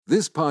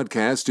This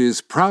podcast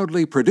is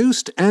proudly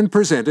produced and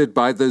presented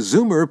by the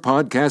Zoomer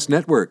Podcast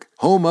Network,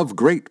 home of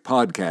great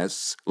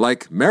podcasts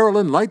like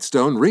Marilyn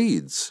Lightstone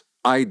Reads,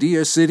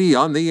 Idea City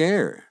on the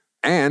Air,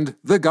 and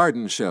The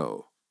Garden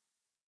Show.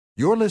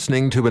 You're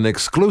listening to an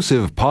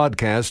exclusive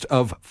podcast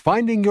of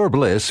Finding Your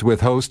Bliss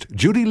with host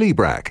Judy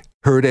Liebrack,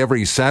 heard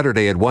every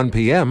Saturday at 1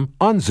 p.m.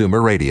 on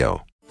Zoomer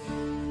Radio.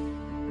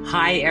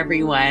 Hi,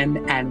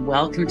 everyone, and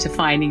welcome to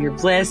Finding Your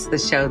Bliss, the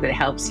show that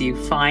helps you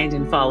find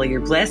and follow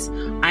your bliss.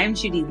 I'm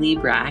Judy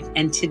Liebrack,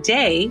 and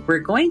today we're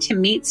going to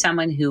meet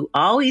someone who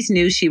always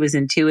knew she was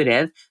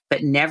intuitive,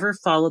 but never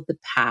followed the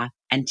path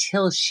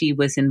until she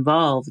was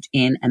involved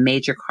in a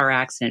major car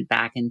accident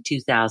back in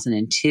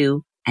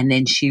 2002. And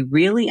then she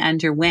really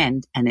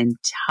underwent an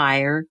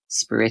entire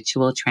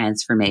spiritual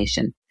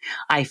transformation.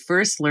 I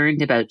first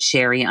learned about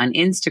Sherry on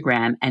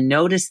Instagram and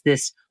noticed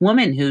this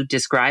woman who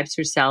describes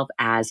herself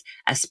as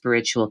a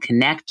spiritual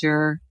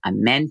connector, a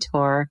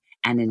mentor,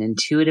 and an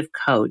intuitive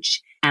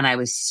coach. And I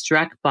was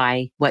struck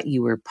by what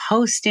you were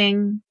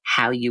posting,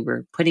 how you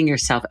were putting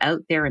yourself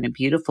out there in a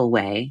beautiful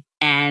way.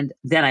 And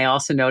then I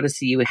also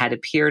noticed that you had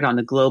appeared on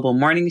the Global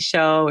Morning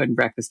Show and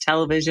Breakfast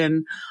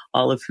Television,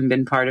 all of whom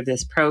been part of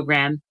this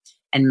program,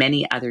 and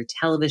many other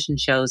television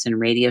shows and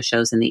radio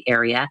shows in the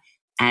area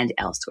and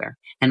elsewhere.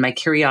 And my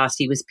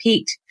curiosity was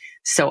piqued.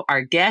 So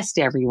our guest,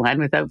 everyone,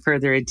 without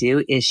further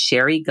ado, is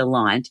Sherry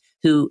Gallant,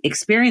 who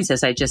experienced,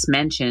 as I just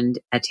mentioned,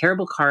 a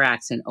terrible car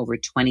accident over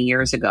 20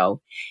 years ago.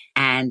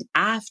 And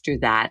after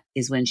that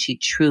is when she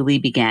truly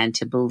began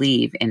to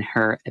believe in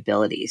her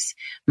abilities.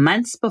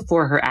 Months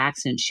before her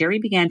accident, Sherry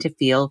began to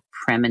feel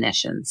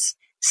premonitions.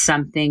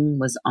 Something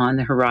was on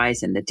the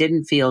horizon that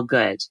didn't feel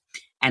good.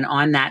 And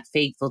on that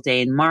fateful day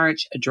in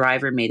March, a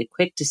driver made a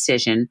quick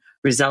decision,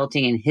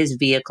 resulting in his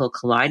vehicle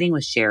colliding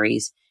with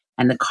Sherry's,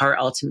 and the car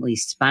ultimately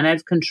spun out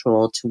of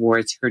control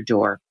towards her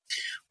door.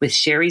 With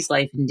Sherry's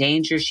life in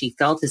danger, she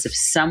felt as if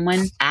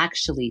someone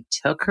actually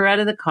took her out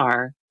of the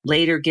car,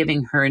 later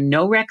giving her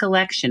no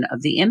recollection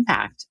of the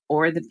impact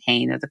or the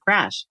pain of the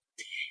crash.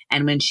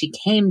 And when she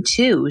came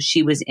to,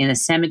 she was in a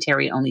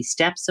cemetery only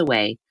steps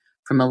away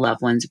from a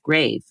loved one's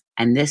grave.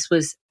 And this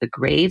was the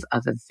grave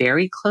of a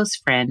very close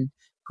friend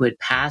who had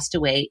passed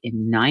away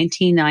in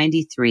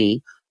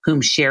 1993,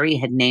 whom Sherry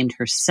had named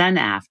her son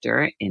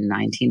after in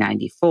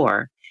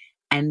 1994.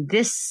 And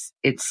this,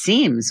 it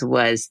seems,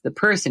 was the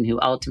person who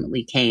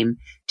ultimately came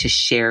to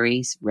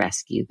Sherry's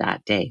rescue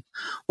that day.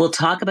 We'll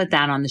talk about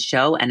that on the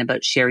show and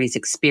about Sherry's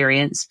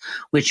experience,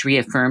 which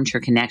reaffirmed her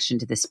connection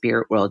to the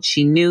spirit world.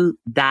 She knew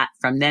that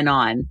from then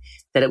on,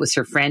 that it was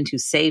her friend who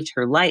saved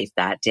her life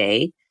that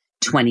day,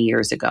 20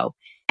 years ago.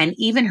 And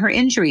even her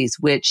injuries,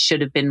 which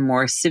should have been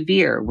more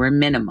severe, were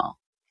minimal.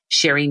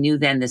 Sherry knew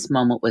then this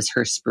moment was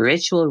her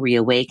spiritual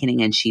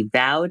reawakening, and she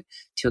vowed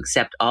to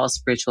accept all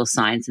spiritual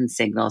signs and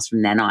signals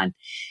from then on.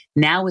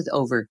 Now, with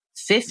over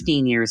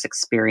 15 years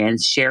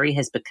experience, Sherry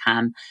has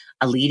become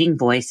a leading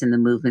voice in the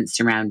movement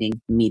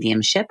surrounding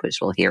mediumship, which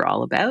we'll hear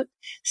all about,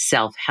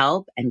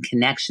 self-help, and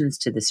connections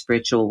to the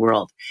spiritual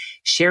world.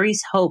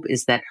 Sherry's hope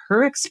is that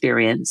her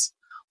experience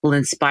will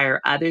inspire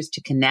others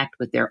to connect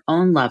with their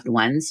own loved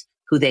ones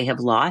who they have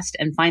lost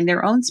and find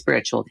their own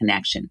spiritual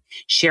connection.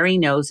 Sherry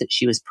knows that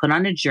she was put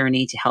on a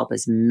journey to help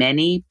as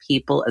many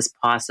people as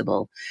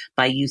possible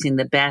by using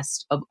the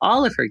best of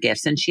all of her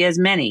gifts, and she has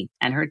many,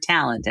 and her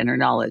talent and her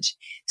knowledge.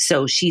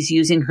 So she's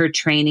using her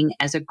training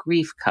as a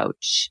grief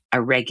coach,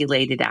 a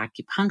regulated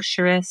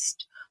acupuncturist,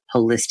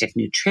 holistic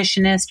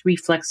nutritionist,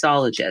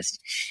 reflexologist,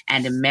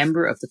 and a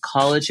member of the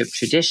College of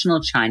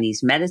Traditional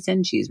Chinese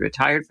Medicine. She's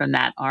retired from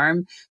that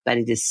arm, but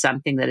it is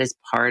something that is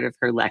part of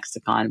her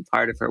lexicon,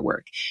 part of her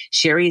work.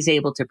 Sherry is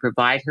able to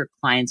provide her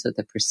clients with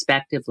a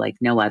perspective like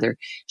no other.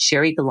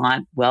 Sherry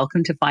Gallant,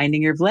 welcome to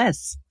Finding Your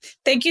Bliss.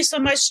 Thank you so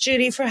much,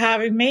 Judy, for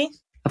having me.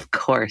 Of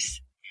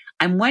course.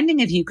 I'm wondering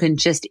if you can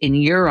just, in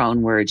your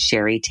own words,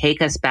 Sherry,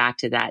 take us back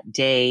to that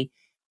day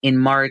in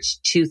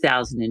March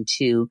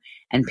 2002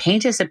 and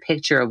paint us a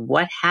picture of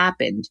what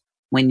happened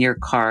when your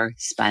car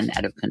spun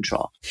out of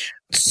control.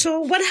 So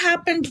what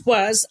happened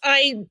was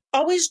I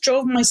always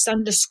drove my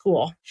son to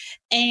school,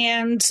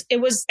 and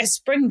it was a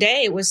spring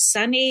day. It was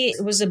sunny.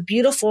 It was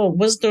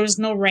there was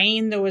no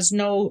rain. There was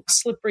no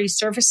slippery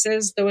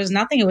surfaces. There was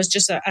nothing. It was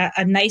just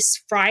a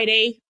nice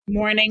Friday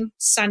morning,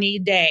 sunny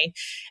day.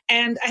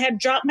 And I had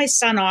dropped my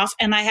son off,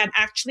 and I had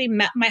actually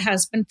met my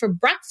husband for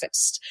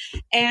breakfast.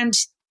 And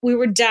we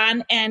were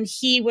done, and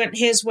he went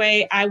his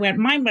way, I went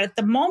mine. But at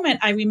the moment,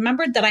 I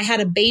remembered that I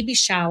had a baby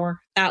shower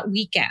that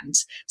weekend.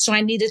 So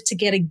I needed to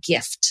get a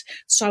gift.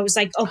 So I was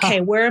like, okay,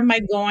 where am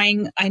I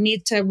going? I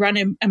need to run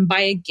and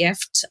buy a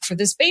gift for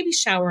this baby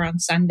shower on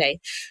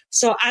Sunday.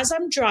 So as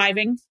I'm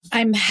driving,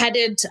 I'm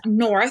headed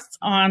north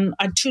on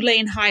a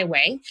 2-lane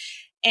highway.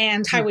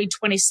 And Highway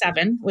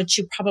 27, which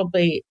you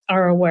probably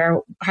are aware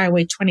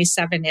Highway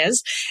 27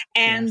 is.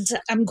 And yes.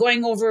 I'm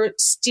going over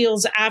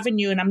Steeles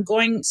Avenue, and I'm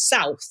going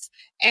south.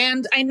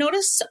 And I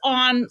noticed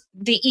on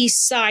the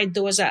east side,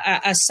 there was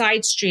a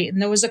side street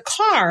and there was a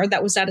car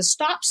that was at a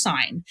stop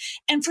sign.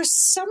 And for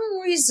some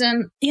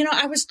reason,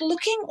 I was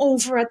looking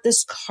over at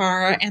this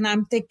car and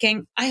I'm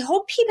thinking, I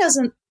hope he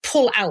doesn't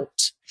pull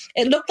out.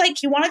 It looked like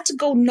he wanted to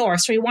go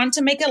north. So he wanted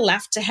to make a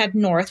left to head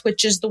north,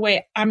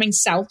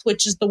 south,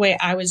 which is the way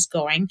I was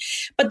going.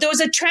 But there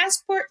was a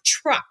transport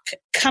truck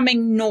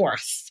coming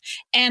north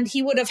and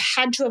he would have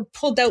had to have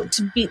pulled out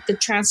to beat the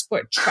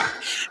transport truck.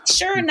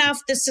 Sure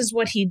enough, this is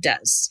what he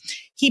does.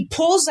 He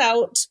pulls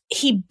out,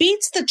 he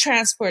beats the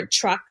transport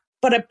truck,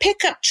 but a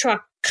pickup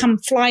truck come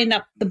flying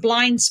up the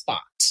blind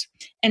spot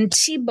and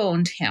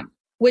T-boned him,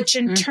 which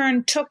in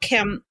turn took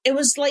him. It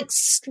was like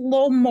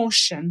slow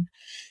motion.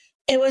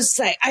 It was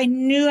like,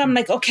 I'm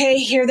like, okay,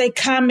 here they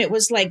come. It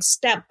was like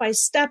step by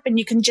step and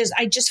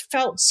I just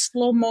felt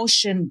slow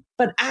motion.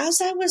 But as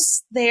I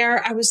was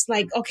there, I was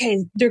like,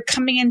 okay, they're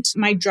coming into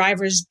my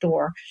driver's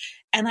door.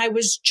 And I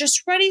was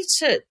just ready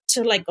to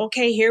like,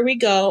 okay, here we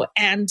go.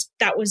 And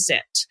that was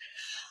it.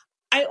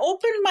 I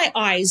opened my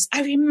eyes.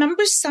 I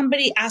remember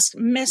somebody asked,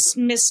 Miss,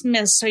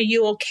 are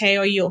you okay?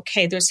 Are you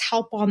okay? There's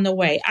help on the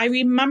way. I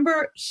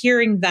remember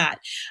hearing that.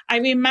 I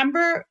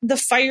remember the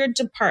fire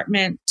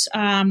department,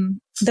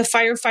 the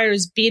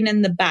firefighters being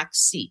in the back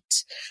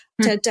seat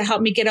to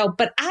help me get out.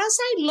 But as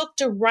I looked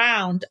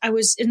around, I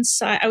was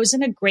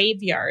in a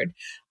graveyard,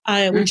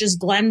 which is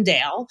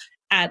Glendale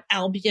at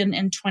Albion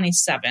and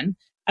 27.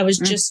 I was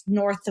just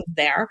north of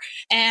there.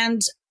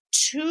 And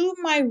to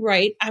my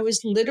right, I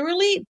was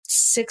literally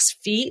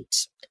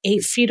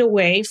 8 feet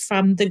away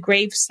from the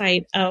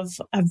gravesite of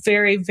a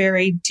very,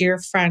 very dear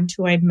friend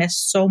who I miss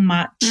so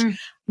much,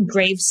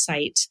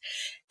 gravesite.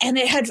 And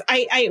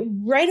I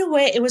right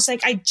away, it was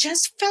like, I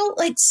just felt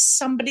like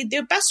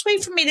the best way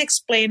for me to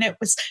explain it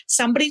was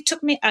somebody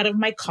took me out of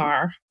my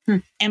car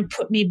and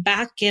put me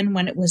back in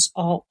when it was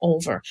all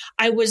over.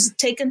 I was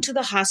taken to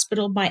the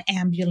hospital by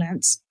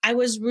ambulance. I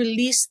was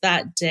released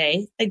that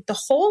day. Like the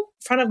whole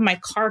front of my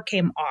car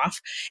came off.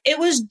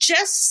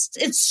 It's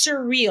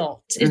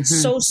surreal.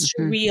 It's so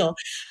surreal.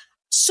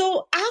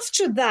 So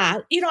after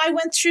that, I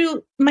went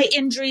through my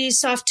injuries,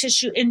 soft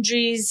tissue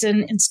injuries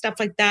and stuff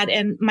like that,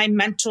 and my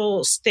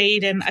mental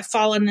state, and I've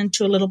fallen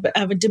into a little bit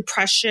of a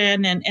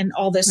depression and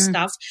all this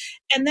stuff.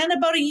 And then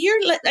about a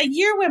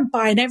year went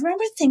by, and I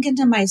remember thinking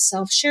to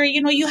myself, Sherry,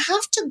 you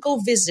have to go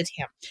visit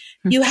him.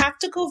 You have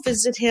to go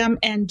visit him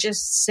and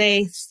just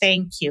say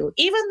thank you,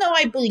 even though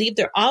I believe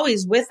they're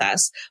always with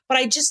us, but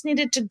I just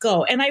needed to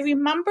go. And I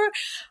remember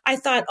I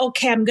thought,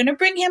 okay, I'm going to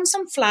bring him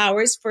some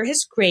flowers for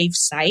his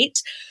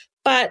gravesite.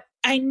 But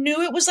I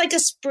knew it was like a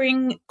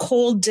spring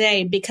cold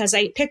day because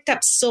I picked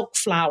up silk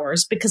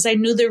flowers because I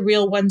knew the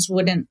real ones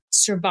wouldn't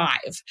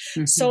survive.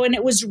 So, and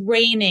it was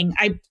raining.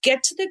 I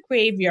get to the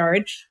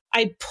graveyard.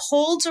 I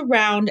pulled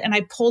around and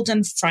I pulled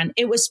in front.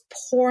 It was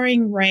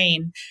pouring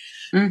rain.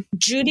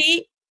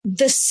 Judy,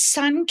 the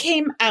sun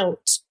came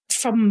out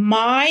from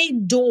my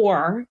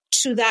door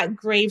to that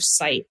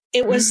gravesite.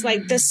 It was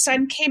like the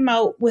sun came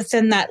out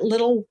within that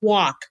little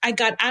walk. I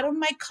got out of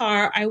my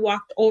car. I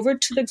walked over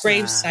to the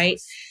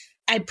gravesite.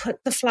 I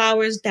put the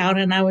flowers down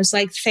and I was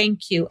like,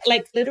 thank you.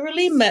 Like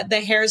literally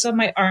the hairs on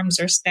my arms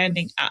are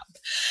standing up.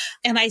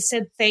 And I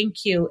said,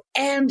 thank you.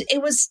 And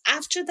it was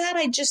after that,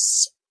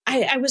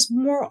 I was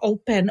more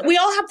open. We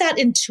all have that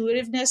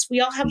intuitiveness.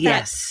 We all have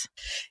that,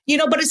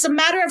 but it's a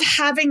matter of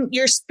having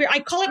your spirit. I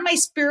call it my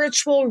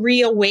spiritual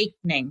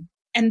reawakening.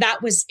 And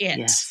that was it.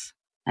 Yes.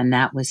 And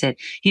that was it.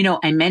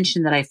 I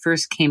mentioned that I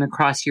first came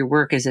across your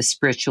work as a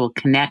spiritual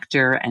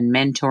connector and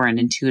mentor and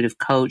intuitive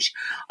coach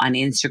on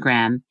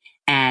Instagram.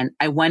 And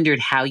I wondered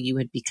how you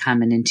had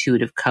become an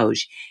intuitive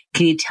coach.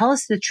 Can you tell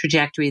us the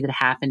trajectory that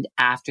happened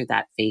after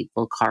that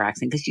fateful car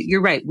accident? Because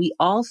you're right, we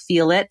all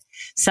feel it.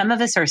 Some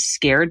of us are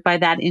scared by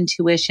that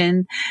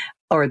intuition,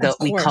 or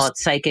we call it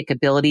psychic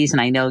abilities.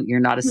 And I know you're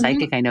not a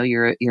psychic. I know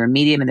you're a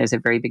medium, and there's a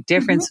very big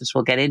difference, which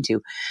we'll get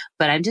into.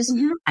 But I'm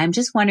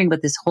just wondering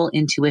about this whole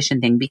intuition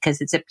thing,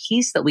 because it's a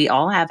piece that we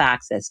all have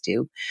access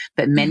to,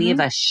 but many of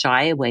us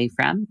shy away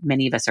from.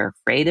 Many of us are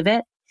afraid of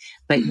it.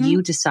 But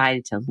you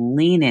decided to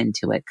lean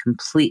into it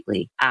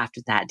completely after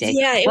that day.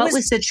 Yeah, what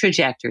was the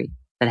trajectory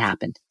that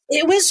happened?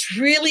 It was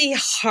really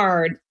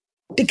hard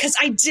because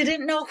I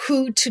didn't know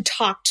who to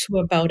talk to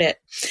about it.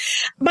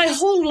 My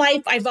whole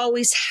life, I've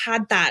always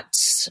had that,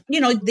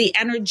 the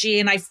energy,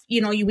 and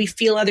we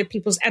feel other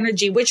people's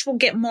energy, which we'll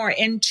get more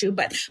into.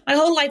 But my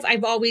whole life,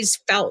 I've always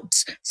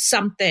felt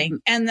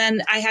something. And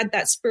then I had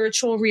that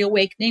spiritual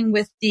reawakening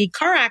with the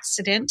car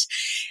accident.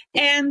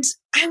 And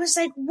I was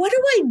like, what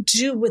do I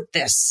do with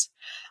this?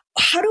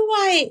 How do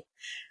I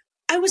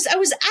was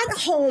at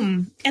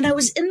home and I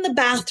was in the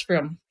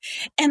bathroom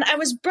and I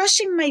was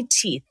brushing my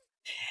teeth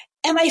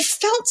and I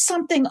felt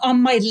something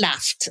on my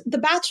left. The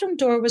bathroom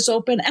door was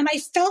open and I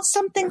felt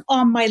something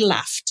on my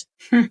left.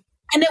 And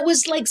it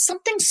was like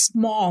something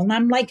small.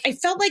 And I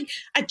felt like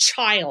a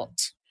child,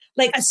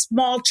 like a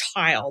small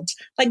child,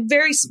 like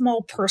very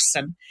small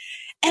person.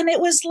 And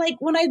it was like,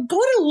 when I go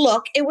to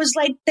look, it was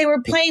like they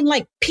were playing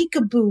like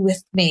peekaboo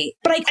with me,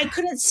 but I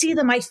couldn't see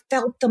them. I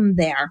felt them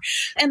there.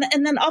 And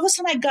then all of a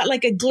sudden I got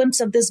like a glimpse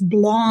of this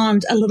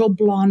a little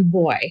blonde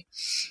boy.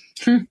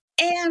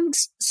 And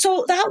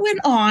so that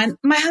went on.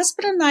 My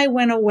husband and I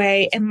went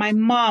away, and my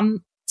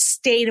mom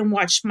stayed and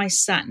watched my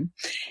son.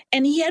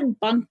 And he had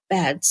bunk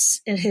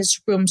beds in his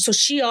room. So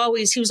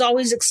he was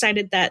always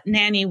excited that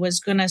Nanny was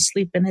going to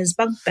sleep in his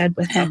bunk bed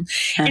with him.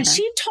 And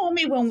she told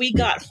me when we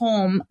got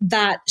home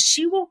that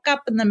she woke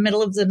up in the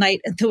middle of the night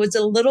and there was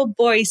a little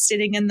boy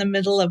sitting in the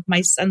middle of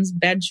my son's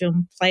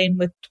bedroom playing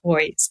with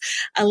toys,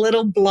 a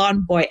little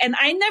blonde boy. And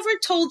I never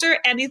told her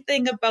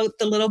anything about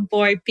the little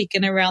boy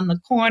peeking around the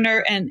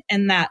corner and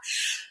that.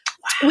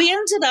 We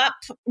ended up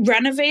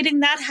renovating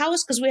that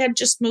house because we had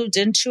just moved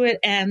into it,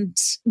 and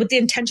with the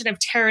intention of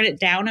tearing it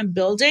down and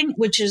building,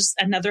 which is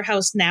another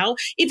house now.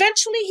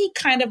 Eventually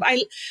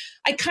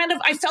I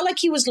felt like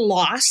he was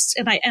lost,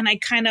 and I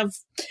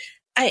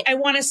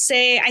want to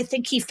say, I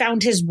think he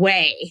found his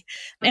way,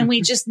 and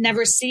we just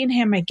never seen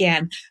him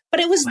again.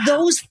 But it was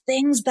those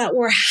things that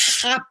were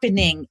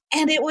happening.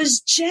 And it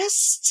was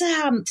just,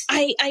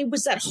 I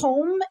was at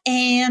home,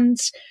 and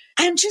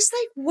I'm just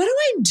like, what do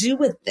I do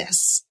with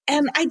this?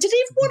 And I didn't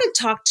even want to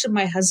talk to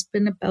my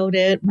husband about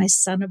it, my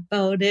son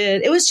about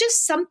it. It was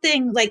just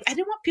something like, I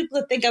didn't want people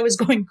to think I was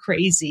going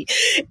crazy.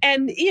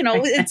 And,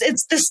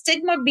 it's the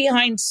stigma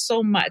behind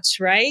so much,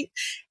 right?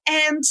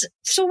 And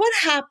so what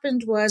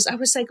happened was I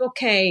was like,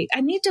 okay,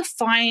 I need to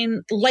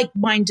find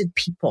like-minded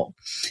people.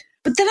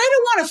 But then I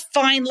don't want to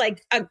find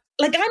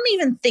I'm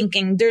even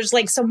thinking there's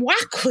like some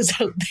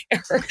wackos out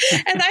there,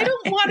 and I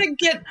don't want to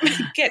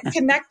get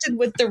connected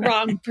with the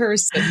wrong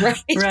person,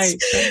 right?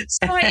 Right.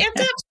 So I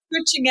ended up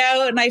switching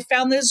out, and I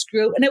found this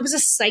group, and it was a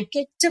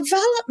psychic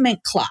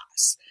development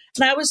class.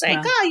 And I was like,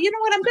 you know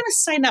what? I'm going to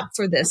sign up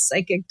for this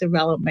psychic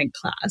development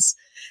class.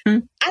 At the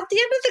end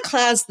of the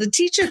class, the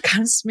teacher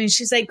comes to me, and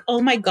she's like,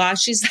 oh my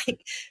gosh, she's like,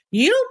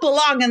 you don't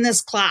belong in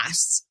this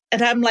class.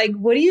 And I'm like,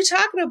 what are you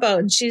talking about?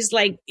 And she's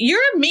like, you're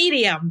a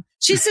medium.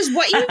 She says,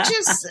 what you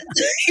just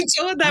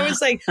told. I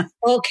was like,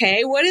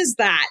 okay, what is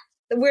that?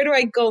 Where do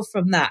I go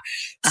from that?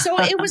 So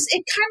that was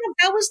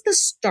the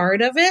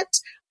start of it.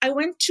 I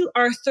went to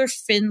Arthur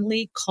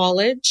Findlay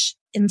College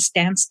in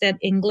Stansted,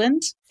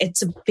 England.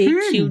 It's a big,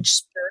 huge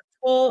spiritual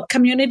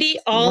community.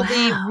 All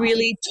the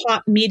really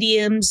top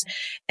mediums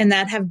and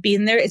that have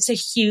been there. It's a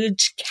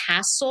huge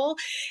castle.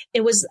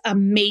 It was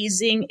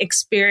amazing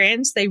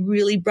experience. They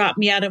really brought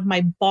me out of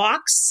my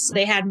box.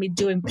 They had me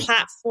doing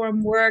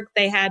platform work.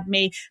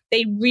 I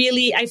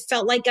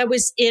felt like I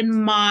was like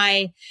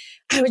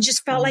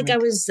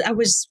I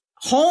was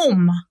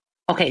home.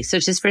 Okay. So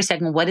just for a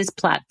second, what is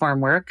platform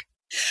work?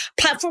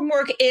 Platform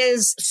work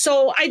is,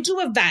 so I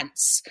do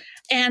events.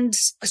 And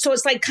so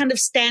it's like kind of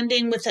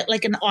standing with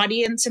like an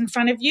audience in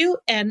front of you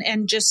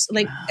and just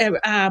like,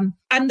 I'm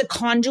the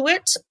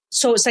conduit.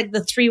 So it's like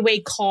the three-way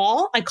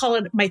call. I call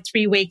it my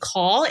three-way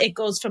call. It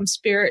goes from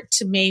spirit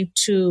to me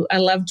to a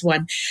loved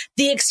one.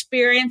 The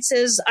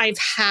experiences I've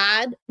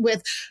had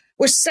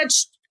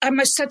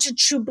I'm such a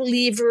true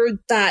believer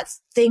that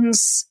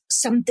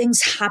some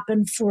things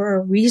happen for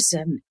a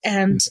reason.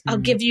 And I'll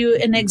give you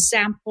an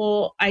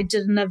example. I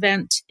did an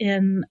event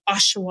in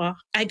Oshawa.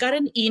 I got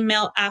an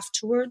email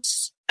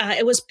afterwards.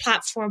 It was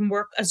platform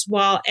work as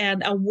well.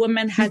 And a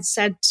woman had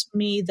said to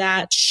me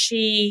that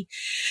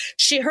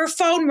her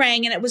phone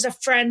rang, and it was a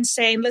friend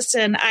saying,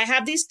 listen, I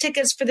have these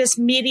tickets for this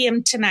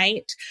medium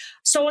tonight.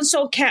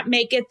 So-and-so can't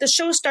make it. The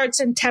show starts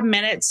in 10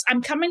 minutes.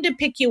 I'm coming to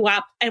pick you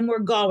up, and we're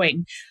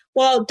going.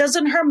 Well,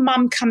 doesn't her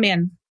mom come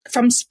in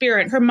from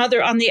spirit? Her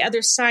mother on the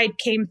other side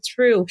came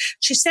through.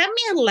 She sent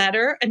me a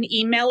letter, an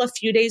email a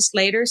few days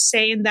later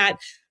saying that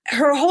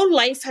her whole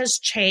life has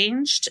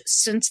changed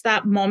since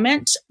that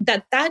moment,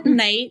 that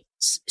night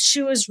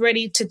she was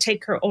ready to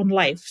take her own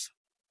life.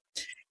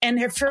 And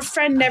if her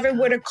friend never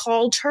would have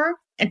called her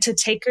and to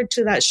take her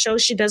to that show,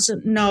 she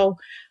doesn't know.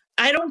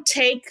 I don't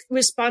take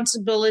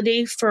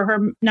responsibility for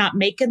her not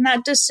making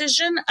that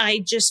decision.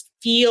 I just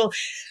feel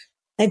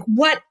like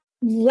what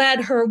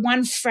led her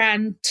one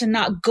friend to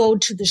not go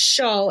to the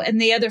show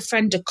and the other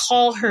friend to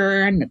call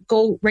her and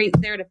go right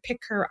there to pick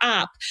her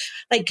up.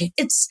 Like,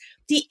 it's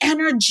the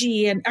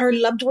energy, and our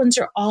loved ones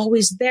are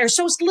always there.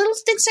 So it's little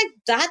things like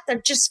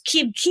that just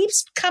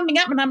keeps coming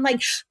up. And I'm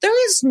like,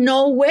 there is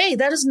no way.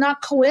 That is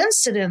not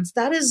coincidence.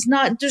 There's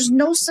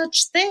no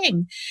such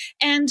thing.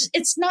 And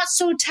it's not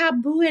so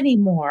taboo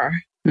anymore.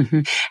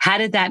 Mm-hmm. How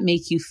did that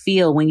make you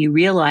feel when you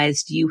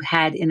realized you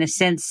had, in a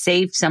sense,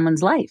 saved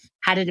someone's life?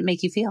 How did it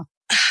make you feel?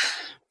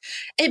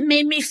 It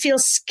made me feel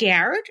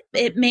scared.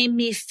 It made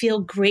me feel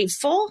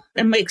grateful.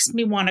 It makes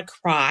me want to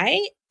cry.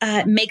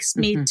 It makes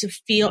me to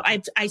feel,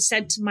 I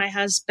said to my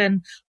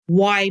husband,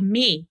 why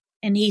me?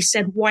 And he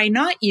said, why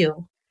not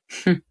you?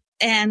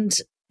 And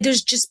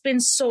there's just been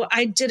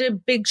I did a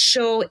big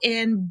show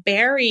in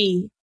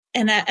Barrie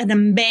and a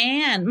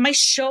man. My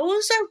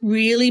shows are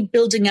really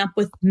building up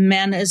with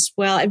men as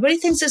well. Everybody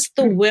thinks it's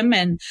the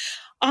women.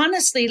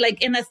 Honestly,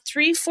 like in a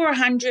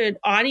 300-400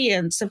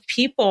 audience of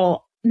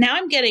people, now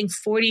I'm getting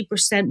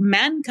 40%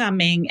 men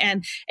coming.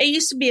 And it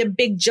used to be a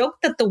big joke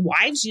that the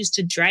wives used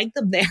to drag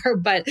them there,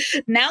 but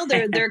now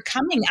they're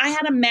coming. I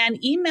had a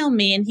man email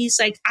me and he's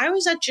like, I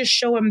was at your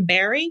show in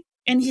Barrie.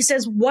 And he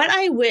says, what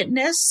I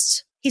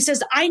witnessed, he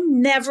says, I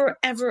never,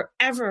 ever,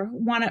 ever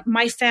wanted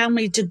my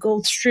family to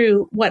go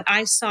through what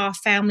I saw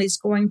families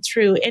going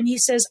through. And he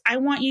says, I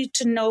want you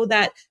to know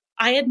that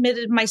I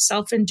admitted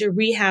myself into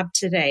rehab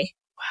today.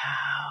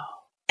 Wow.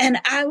 And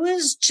I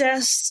was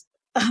just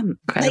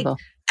incredible.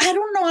 I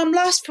don't know. I'm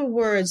lost for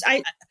words.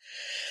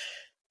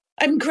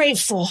 I'm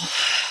grateful.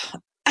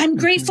 I'm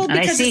grateful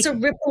because it's a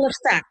ripple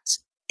effect.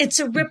 It's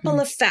a ripple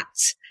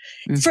effect.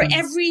 For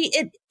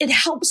it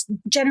helps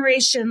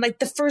generation. Like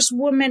the first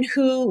woman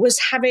who was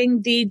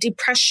having the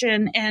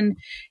depression and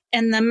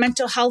the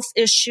mental health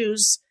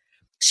issues,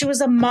 she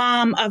was a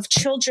mom of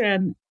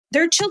children.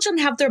 Their children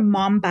have their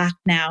mom back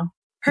now.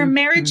 Her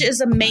marriage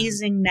is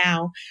amazing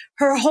now.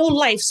 Her whole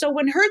life. So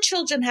when her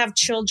children have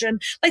children,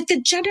 like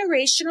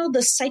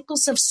the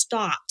cycles have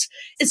stopped.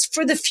 It's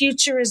for the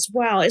future as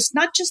well. It's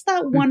not just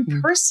that one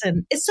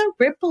person. It's a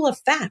ripple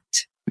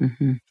effect.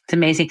 It's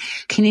amazing.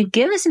 Can you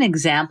give us an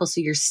example?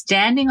 So you're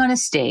standing on a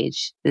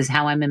stage. This is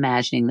how I'm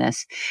imagining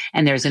this.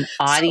 And there's an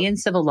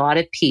audience of a lot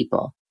of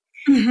people.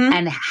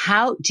 And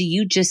how do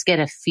you just get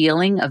a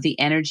feeling of the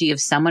energy of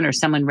someone, or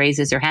someone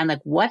raises their hand?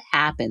 Like what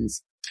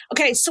happens?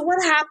 Okay, so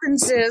what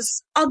happens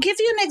is, I'll give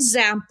you an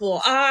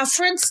example.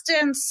 For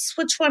instance,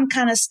 which one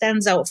kind of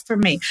stands out for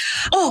me?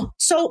 Oh,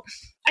 so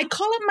I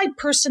call it my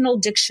personal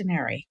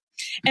dictionary.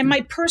 And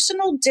my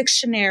personal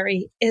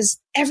dictionary is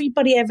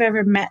everybody I've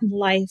ever met in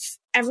life,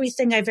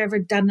 everything I've ever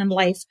done in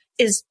life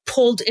is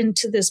pulled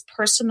into this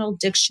personal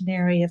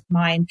dictionary of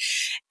mine.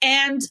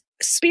 And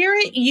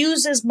Spirit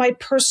uses my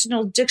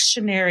personal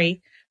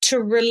dictionary to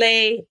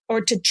relay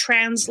or to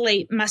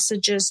translate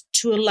messages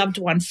to a loved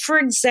one. For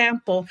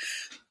example,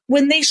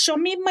 when they show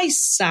me my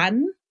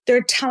son,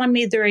 they're telling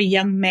me they're a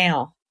young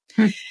male.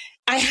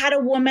 I had a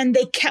woman,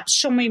 they kept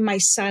showing me my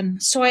son.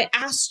 So I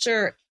asked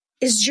her,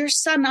 is your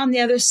son on the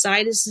other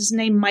side? Is his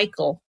name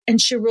Michael? And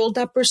she rolled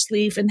up her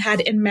sleeve and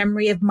had in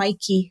memory of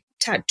Mikey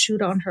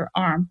tattooed on her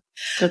arm.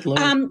 Good Lord.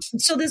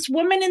 So this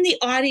woman in the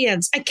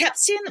audience, I kept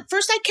seeing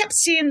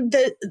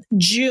the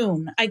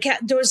June.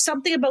 There was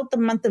something about the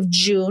month of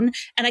June,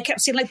 and I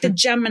kept seeing like the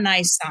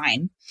Gemini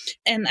sign,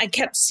 and I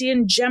kept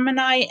seeing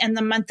Gemini and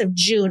the month of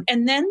June.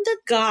 And then the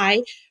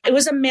guy, it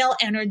was a male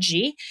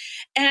energy,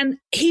 and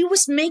he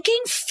was making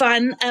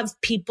fun of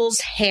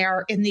people's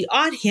hair in the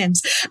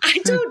audience.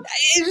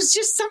 It was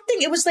just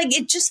something, it was like,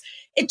 it just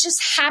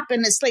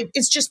happened. It's like,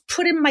 it's just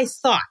put in my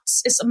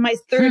thoughts. It's my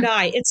third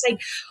eye. It's like,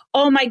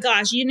 oh my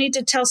gosh, you need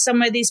to tell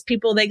some of these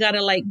people they got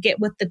to like get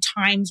with the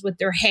times with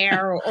their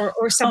hair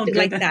or something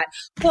like that.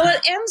 Well,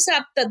 it ends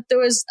up that there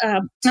was,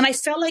 and I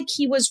felt like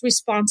he was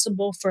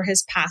responsible for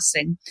his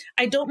passing.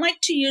 I don't like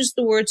to use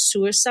the word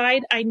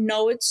suicide. I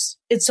know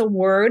it's a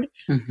word.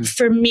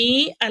 For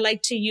me, I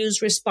like to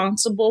use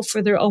responsible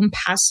for their own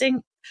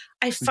passing.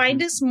 I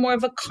find it's more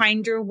of a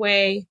kinder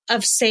way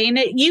of saying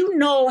it. You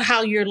know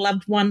how your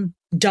loved one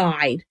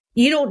died.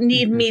 You don't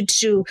need me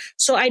to.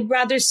 So I'd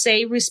rather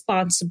say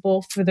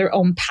responsible for their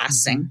own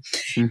passing.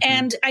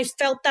 And I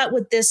felt that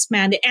with this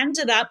man. It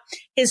ended up,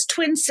 his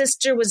twin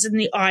sister was in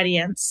the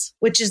audience,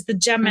 which is the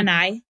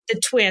Gemini, the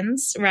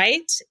twins,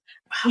 right?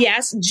 Wow.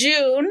 Yes,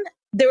 June.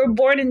 They were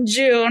born in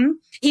June.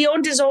 He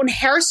owned his own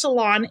hair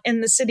salon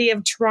in the city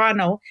of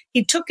Toronto.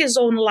 He took his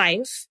own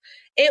life.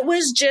 It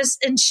was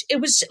just, and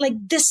it was like,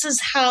 this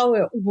is how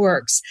it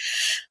works.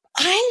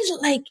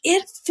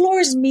 It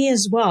floors me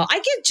as well. I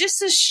get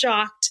just as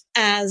shocked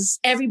as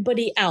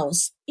everybody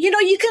else. You know,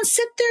 you can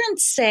sit there and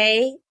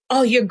say,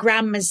 oh, your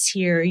grandma's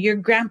here, your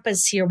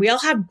grandpa's here. We all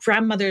have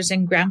grandmothers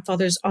and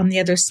grandfathers on the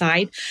other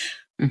side.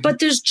 But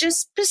there's just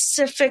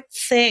specific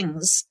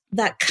things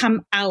that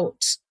come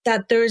out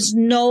that there's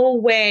no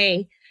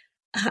way.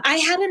 I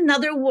had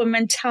another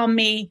woman tell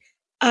me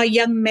a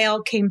young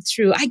male came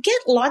through. I get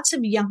lots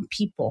of young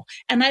people,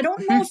 and I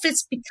don't know if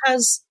it's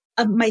because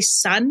of my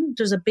son.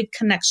 There's a big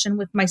connection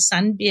with my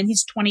son, being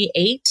he's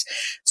 28.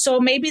 So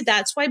maybe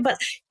that's why.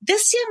 But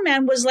this young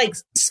man was like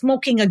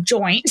smoking a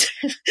joint,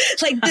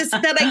 like this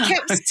that I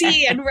kept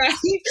seeing, right?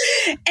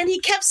 And he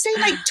kept saying,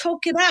 like,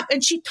 toke it up.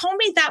 And she told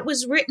me that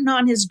was written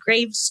on his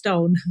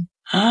gravestone.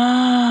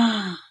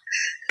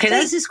 Okay,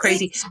 this is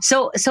crazy.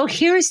 So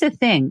here's the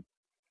thing.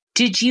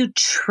 Did you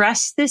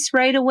trust this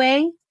right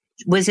away?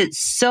 Was it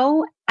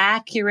so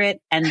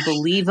accurate and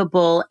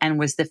believable? And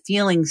was the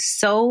feeling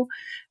so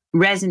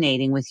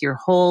resonating with your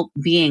whole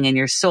being and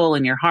your soul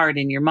and your heart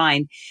and your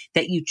mind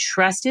that you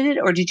trusted it?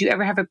 Or did you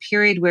ever have a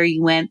period where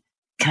you went,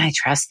 can I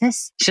trust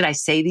this? Should I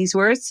say these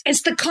words?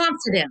 It's the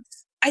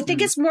confidence. I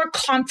think it's more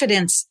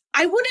confidence.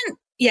 I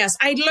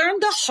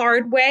learned the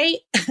hard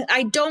way.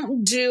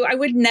 I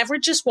would never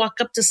just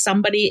walk up to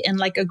somebody in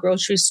like a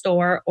grocery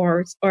store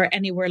or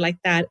anywhere like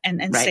that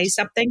and say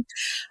something.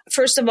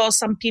 First of all,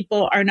 some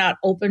people are not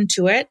open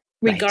to it,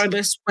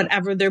 regardless,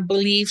 whatever their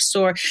beliefs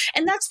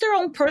and that's their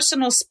own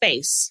personal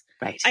space.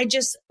 Right.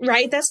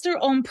 That's their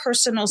own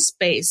personal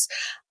space.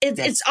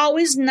 It's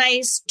always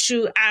nice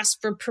to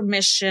ask for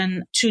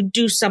permission to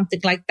do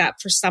something like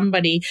that for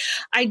somebody.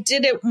 I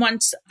did it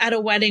once at a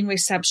wedding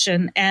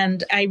reception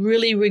and I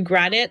really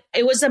regret it.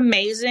 It was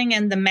amazing.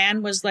 And the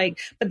man was like,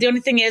 but the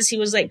only thing is he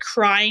was like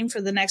crying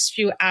for the next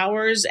few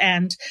hours.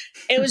 And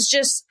it was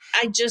just,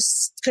 I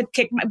just could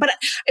but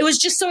it was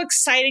just so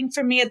exciting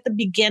for me at the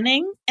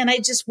beginning. And I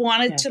just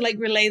wanted to like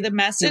relay the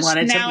message. You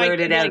wanted to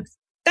blurt it out. Like,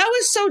 that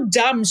was so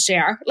dumb,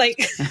 Cher. Like,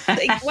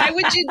 why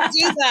would you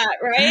do that,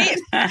 right?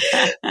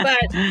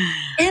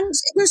 And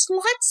there's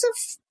lots of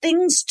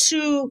things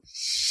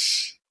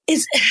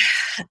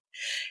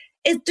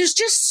there's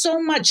just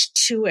so much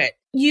to it.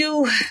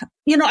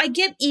 I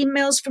get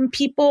emails from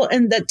people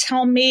and that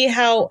tell me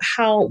how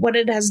what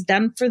it has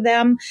done for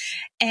them.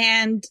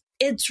 And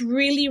it's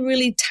really,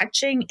 really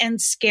touching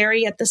and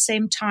scary at the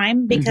same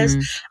time because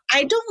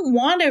I don't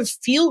want to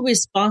feel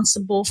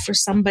responsible for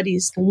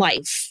somebody's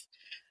life.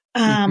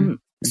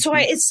 So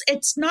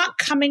it's not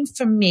coming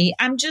from me.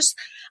 I'm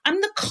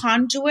the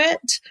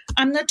conduit.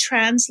 I'm the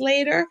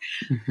translator.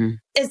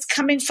 It's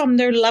coming from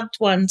their loved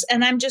ones.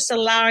 And I'm just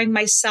allowing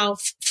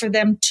myself for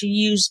them to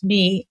use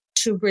me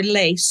to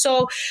relay.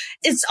 So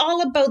it's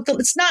all about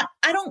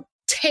I don't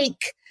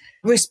take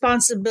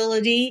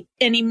responsibility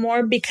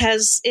anymore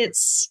because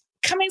it's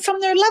coming from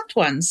their loved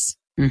ones.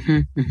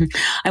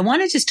 I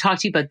want to just talk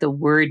to you about the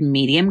word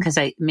medium because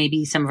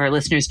maybe some of our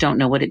listeners don't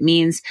know what it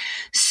means.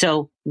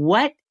 So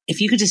if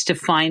you could just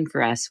define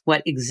for us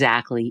what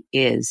exactly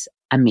is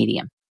a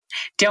medium?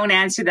 Don't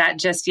answer that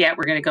just yet.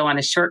 We're going to go on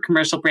a short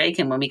commercial break.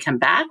 And when we come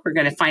back, we're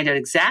going to find out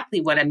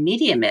exactly what a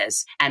medium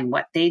is and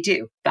what they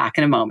do. Back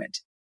in a moment.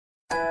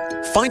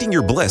 Finding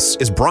Your Bliss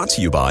is brought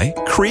to you by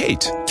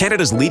Create,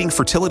 Canada's leading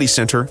fertility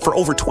centre for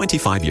over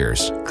 25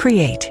 years.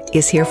 Create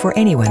is here for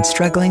anyone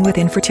struggling with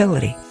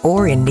infertility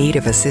or in need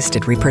of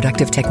assisted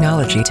reproductive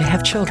technology to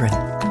have children.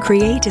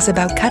 Create is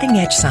about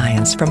cutting-edge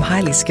science from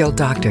highly skilled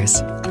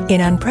doctors.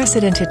 In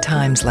unprecedented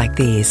times like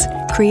these,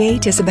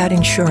 Create is about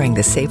ensuring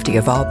the safety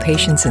of all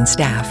patients and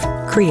staff.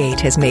 Create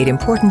has made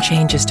important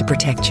changes to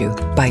protect you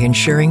by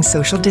ensuring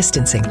social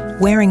distancing,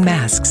 wearing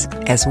masks,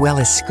 as well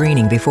as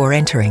screening before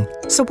entering.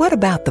 So what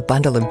about the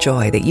bundle of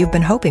joy that you've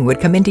been hoping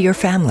would come into your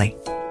family?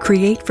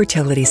 Create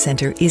Fertility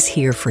Center is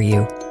here for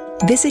you.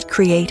 Visit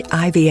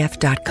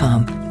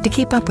createivf.com to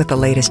keep up with the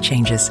latest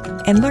changes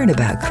and learn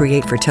about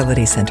Create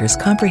Fertility Center's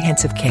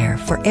comprehensive care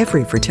for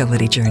every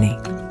fertility journey.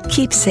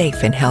 Keep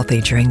safe and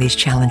healthy during these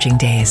challenging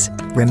days,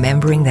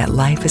 remembering that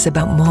life is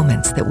about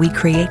moments that we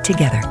create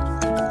together.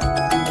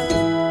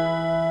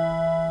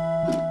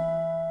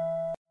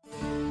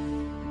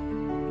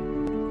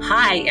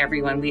 Hi,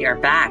 everyone. We are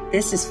back.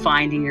 This is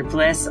Finding Your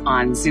Bliss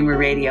on Zoomer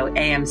Radio,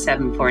 AM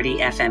 740,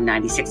 FM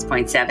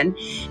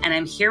 96.7. And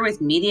I'm here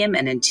with medium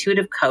and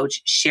intuitive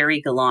coach,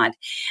 Sherry Gallant.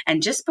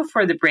 And just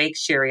before the break,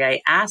 Sherry,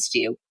 I asked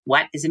you,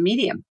 what is a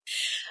medium?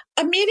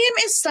 A medium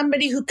is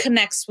somebody who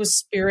connects with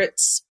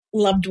spirits,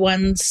 loved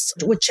ones,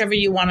 whichever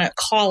you want to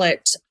call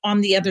it,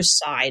 on the other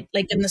side,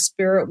 like in the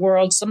spirit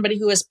world, somebody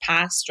who has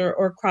passed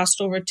or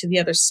crossed over to the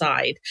other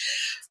side.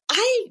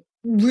 I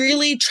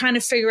really trying to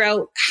figure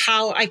out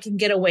how I can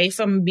get away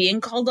from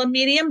being called a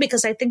medium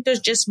because I think there's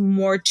just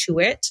more to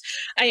it.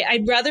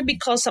 I'd rather be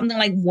called something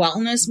like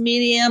wellness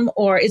medium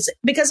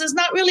because it's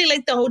not really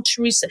like the whole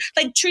Teresa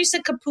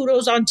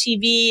Caputo's on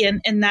TV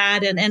and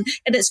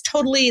it's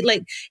totally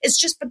like, it's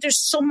just, but there's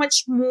so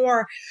much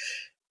more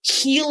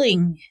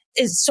healing.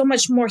 Is so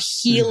much more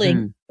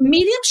healing.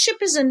 Mediumship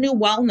is a new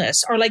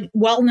wellness, or like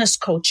wellness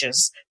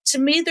coaches. To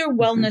me, they're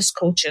wellness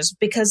coaches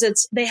because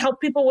they help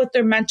people with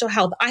their mental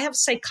health. I have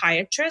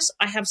psychiatrists,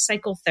 I have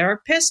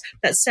psychotherapists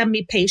that send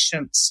me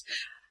patients.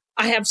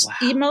 I have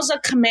emails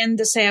that come in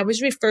to say I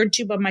was referred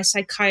to by my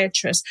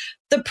psychiatrist.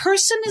 The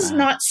person is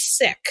not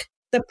sick.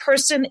 The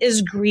person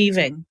is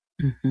grieving.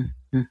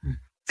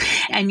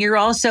 And you're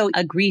also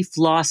a grief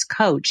and loss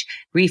coach,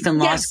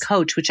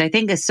 which I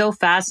think is so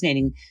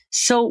fascinating.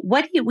 So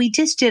we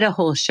just did a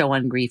whole show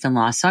on grief and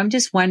loss. So I'm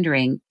just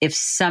wondering if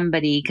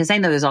somebody, because I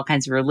know there's all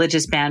kinds of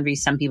religious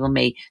boundaries, some people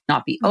may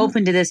not be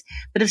open to this,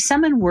 but if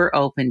someone were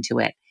open to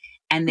it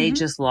and they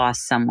just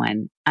lost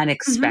someone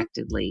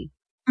unexpectedly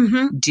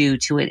due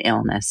to an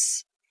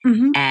illness,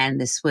 and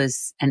this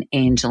was an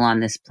angel on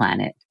this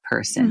planet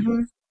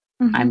person,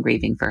 I'm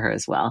grieving for her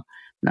as well.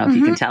 I don't know if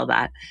you can tell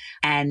that.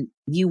 And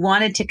you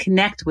wanted to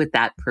connect with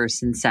that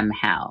person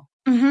somehow.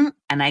 And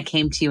I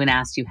came to you and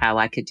asked you how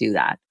I could do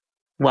that.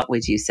 What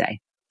would you say?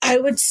 I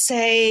would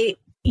say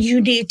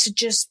you need to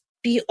just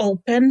be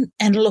open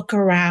and look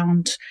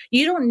around.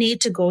 You don't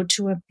need to go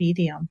to a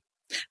medium.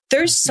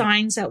 There's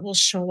signs that will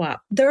show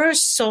up. There are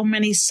so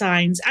many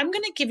signs. I'm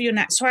going to give you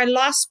so I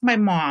lost my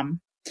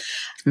mom.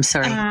 I'm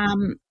sorry.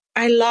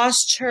 I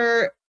lost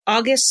her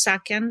August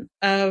 2nd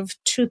of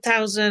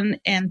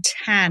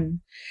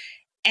 2010.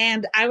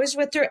 And I was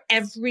with her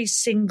every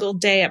single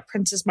day at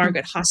Princess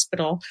Margaret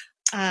Hospital.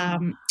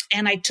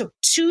 And I took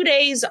 2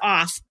 days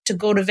off to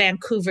go to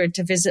Vancouver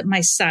to visit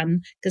my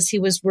son because he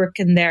was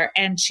working there,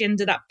 and she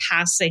ended up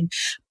passing.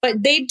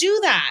 But they do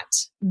that.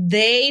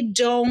 They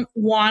don't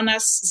want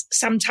us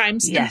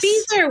sometimes to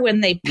be there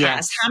when they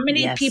pass. How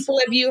many people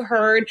have you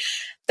heard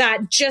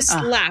that just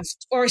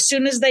left, or as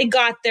soon as they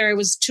got there, it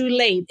was too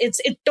late?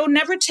 Don't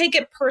never take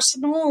it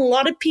personal. A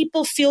lot of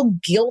people feel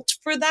guilt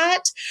for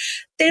that.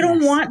 They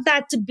don't want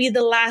that to be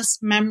the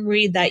last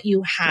memory that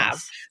you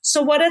have.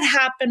 So what had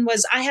happened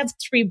was, I have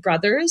 3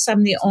 brothers.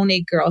 I'm the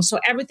only girl. So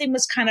everything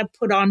was kind of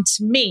put on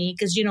to me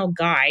because,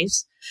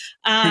 guys.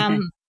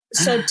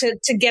 So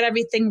to get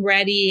everything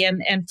ready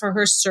and for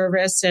her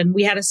service. And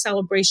we had a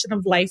celebration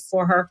of life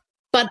for her.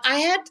 But I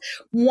had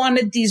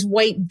wanted these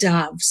white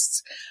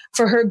doves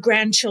for her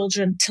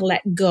grandchildren to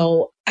let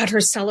go at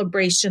her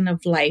celebration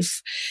of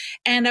life.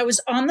 And I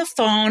was on the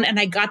phone and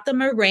I got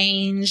them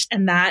arranged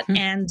and that.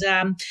 And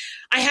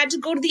I had to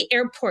go to the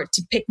airport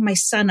to pick my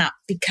son up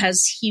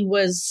because he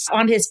was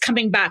on his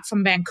coming back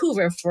from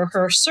Vancouver for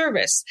her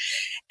service.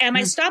 And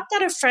I stopped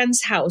at a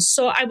friend's house.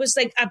 So I was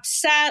like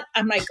upset.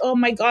 I'm like, oh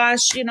my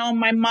gosh,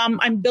 my mom,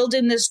 I'm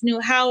building this new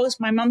house.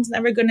 My mom's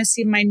never going to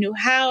see my new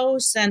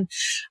house. And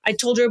I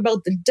told her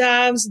about the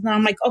doves. And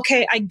I'm like,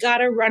 okay, I got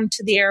to run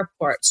to the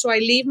airport. So I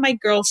leave my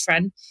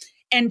girlfriend.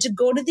 And to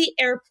go to the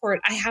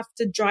airport, I have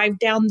to drive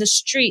down the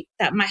street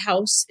that my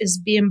house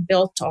is being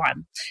built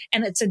on.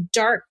 And it's a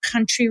dark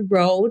country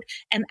road.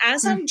 And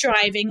as I'm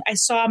driving, I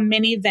saw a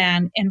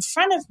minivan in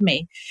front of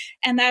me.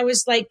 And I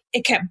was like,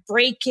 it kept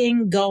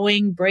braking,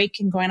 going.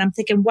 I'm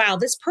thinking, wow,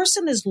 this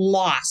person is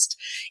lost.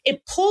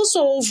 It pulls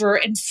over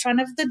in front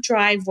of the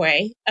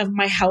driveway of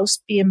my house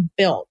being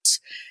built.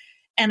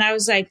 And I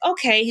was like,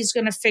 okay, he's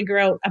going to figure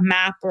out a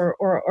map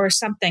or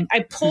something.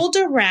 I pulled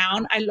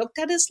around. I looked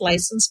at his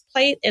license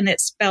plate and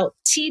it spelled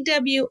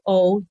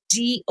TWODOVES,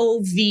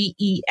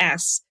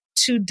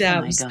 2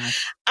 doves. Oh my God.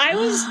 I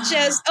was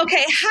just,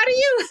 okay, how do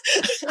you,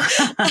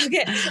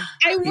 okay.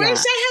 I wish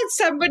I had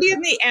somebody in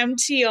the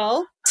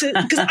MTO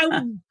because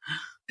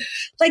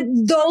like,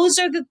 those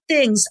are the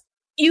things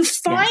you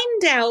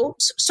find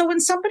out. So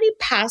when somebody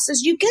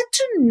passes, you get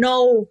to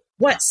know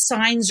what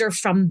signs are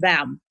from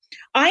them.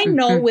 I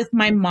know with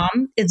my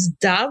mom, it's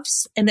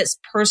doves and it's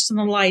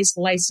personalized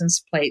license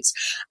plates.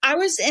 I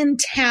was in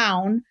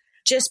town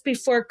just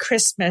before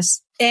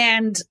Christmas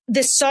and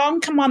this song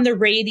come on the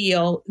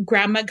radio,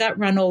 Grandma Got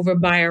Run Over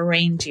by a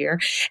Reindeer.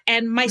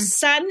 And my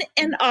son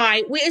and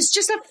it's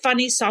just a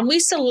funny song. We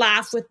used to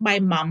laugh with my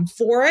mom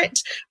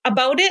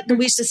about it. And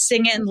we used to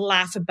sing it and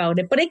laugh about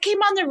it. But it came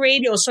on the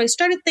radio. So I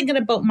started thinking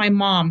about my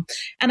mom.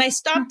 And I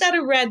stopped at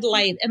a red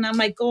light and I'm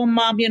like, oh,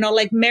 Mom,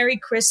 like Merry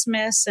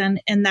Christmas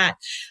and that.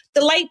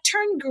 The light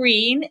turned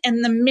green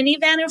and the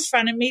minivan in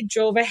front of me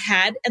drove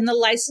ahead and the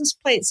license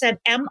plate said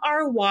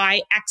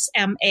MRYXMAS.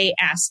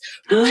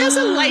 Who has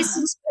a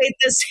license plate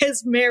that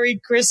says Merry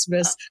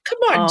Christmas? Come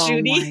on,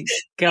 Judy. Oh my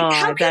God,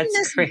 how can that's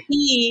this crazy.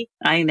 be?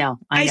 I know.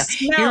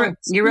 Smell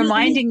You're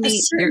reminding me.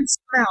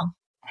 Smell.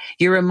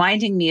 You're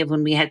reminding me of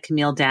when we had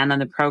Camille Dan on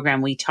the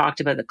program. We talked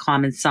about the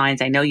common signs.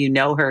 I know you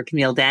know her,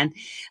 Camille Dan.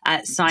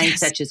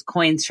 Signs such as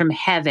coins from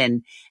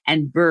heaven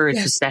and birds,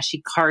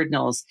 especially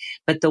cardinals.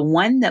 But the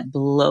one that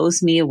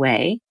blows me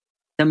away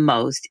the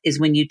most is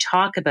when you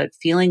talk about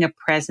feeling a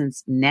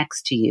presence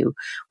next to you,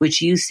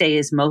 which you say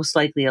is most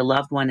likely a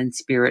loved one in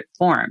spirit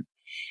form.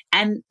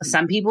 And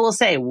some people will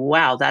say,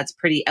 wow, that's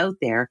pretty out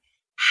there.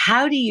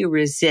 How do you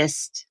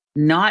resist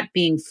not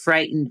being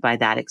frightened by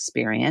that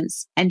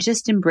experience and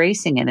just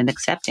embracing it and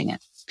accepting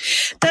it?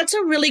 That's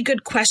a really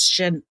good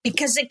question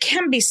because it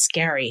can be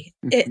scary.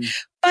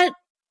 But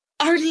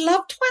our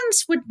loved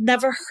ones would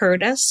never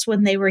hurt us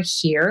when they were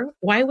here.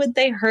 Why would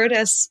they hurt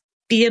us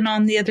being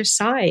on the other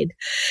side?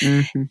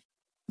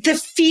 The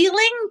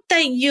feeling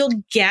that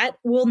you'll get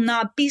will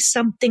not be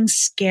something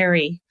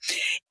scary.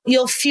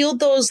 You'll feel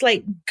those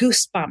like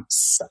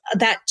goosebumps,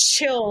 that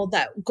chill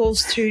that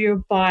goes through your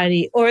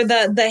body, or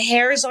the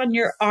hairs on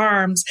your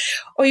arms,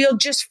 or you'll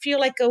just feel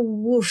like a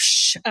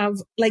whoosh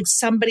of like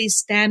somebody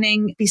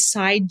standing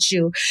beside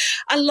you.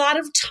 A lot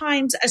of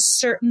times a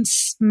certain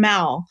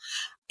smell.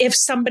 If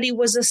somebody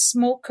was a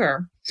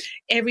smoker,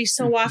 every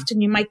so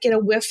often you might get a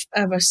whiff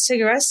of a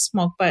cigarette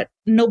smoke, but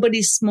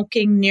nobody's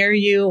smoking near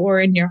you or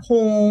in your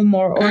home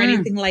or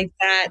anything like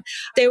that.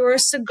 They were a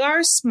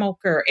cigar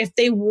smoker if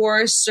they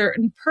wore a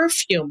certain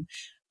perfume.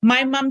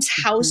 My mom's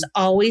house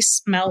always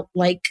smelled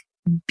like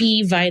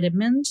B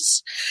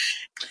vitamins.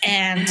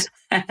 And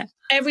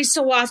every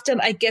so often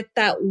I get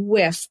that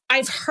whiff.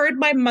 I've heard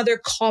my mother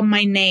call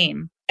my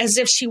name as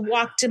if she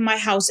walked in my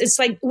house. It's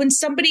like when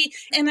somebody,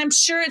 and I'm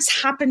sure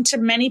it's happened to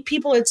many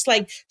people, it's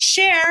like,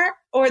 share,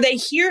 or they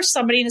hear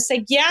somebody and it's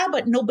like, yeah,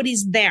 but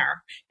nobody's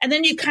there. And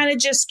then you kind of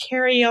just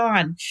carry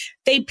on.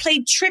 They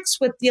play tricks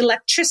with the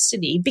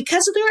electricity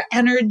because of their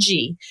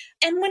energy.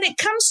 And when it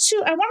comes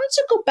to, I wanted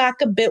to go back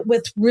a bit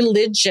with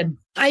religion.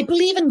 I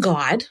believe in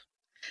God.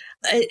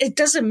 It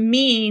doesn't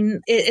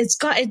mean it's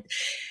God.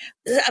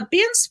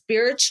 Being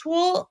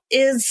spiritual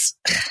has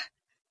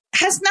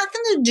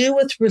nothing to do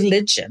with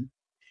religion.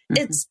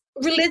 It's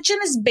religion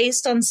is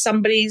based on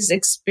somebody's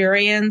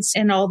experience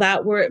and all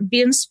that, where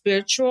being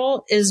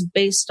spiritual is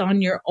based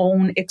on your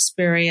own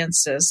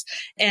experiences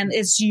and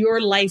it's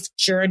your life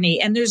journey.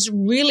 And there's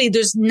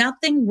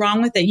nothing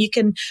wrong with it. You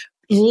can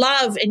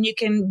love and you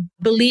can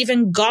believe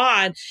in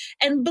God.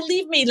 And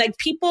believe me, like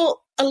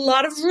a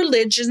lot of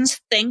religions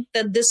think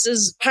that this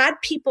is, had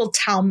people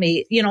tell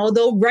me,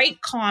 they'll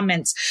write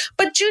comments.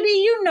 But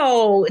Judy,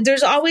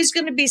 there's always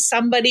going to be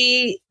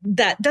somebody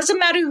that doesn't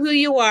matter who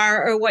you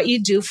are or what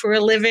you do for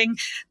a living.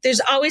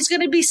 There's always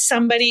going to be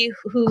somebody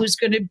who's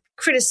going to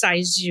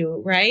criticize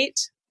you, right?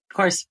 Of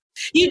course.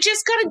 You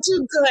just got to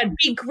do good,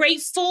 be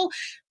grateful,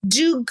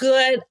 do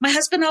good. My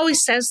husband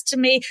always says to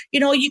me,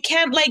 you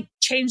can't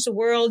change the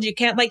world. You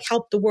can't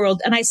help the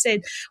world. And I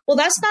said, well,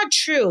 that's not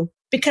true.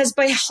 Because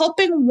by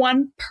helping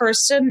one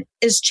person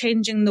is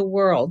changing the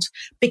world,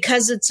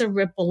 because it's a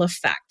ripple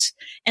effect.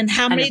 And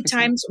how many 100%.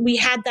 Times we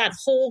had that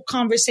whole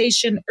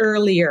conversation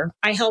earlier.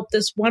 I help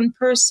this one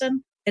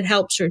person. It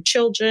helps her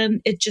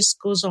children. It just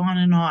goes on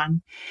and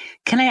on.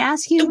 Can I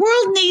ask you? The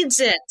world needs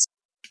it.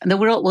 The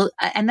world will,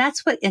 and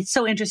that's what, it's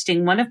so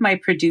interesting. One of my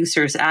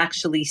producers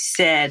actually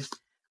said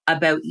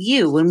about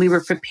you when we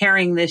were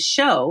preparing this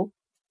show,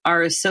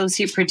 our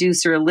associate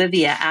producer,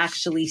 Olivia,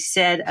 actually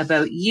said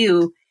about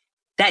you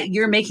that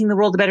you're making the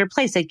world a better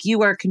place. Like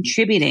you are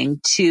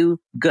contributing to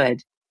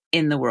good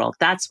in the world.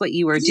 That's what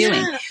you are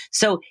doing. Yeah.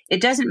 So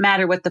it doesn't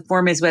matter what the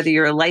form is, whether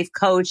you're a life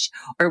coach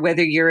or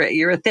whether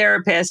you're a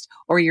therapist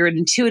or you're an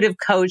intuitive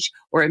coach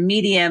or a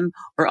medium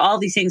or all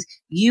these things.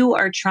 You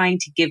are trying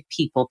to give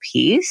people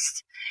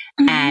peace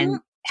and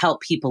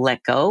help people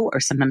let go, or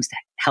sometimes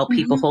help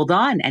people hold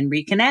on and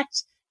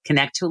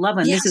connect to a loved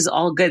one. Yes. This is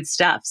all good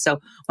stuff. So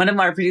one of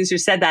our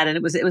producers said that, and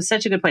it was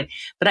such a good point.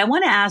 But I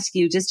want to ask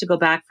you, just to go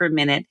back for a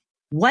minute,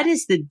 what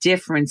is the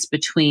difference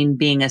between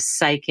being a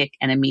psychic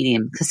and a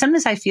medium? Because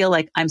sometimes I feel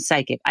like I'm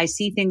psychic. I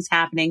see things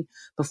happening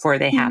before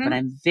they happen.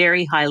 I'm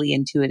very highly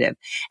intuitive.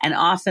 And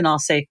often I'll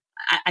say,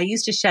 I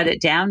used to shut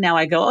it down. Now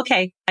I go,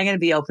 okay, I'm going to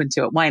be open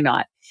to it. Why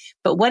not?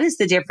 But what is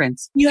the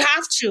difference? You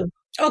have to.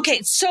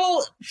 Okay,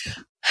 so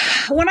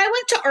when I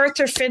went to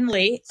Arthur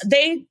Findlay,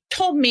 they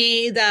told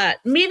me that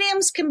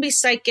mediums can be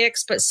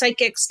psychics, but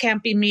psychics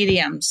can't be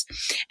mediums.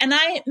 And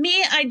I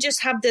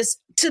just have this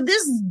to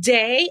this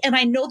day, and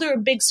I know they're a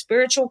big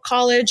spiritual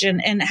college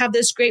and have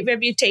this great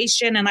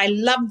reputation, and I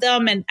love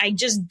them, and I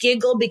just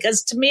giggle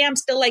because to me, I'm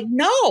still like,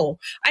 no,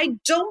 I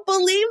don't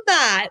believe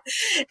that.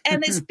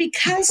 And it's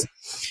because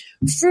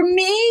for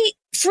me,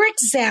 for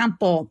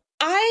example,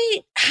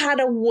 I had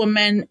a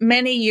woman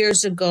many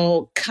years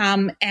ago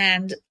come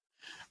and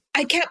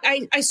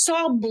I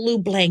saw a blue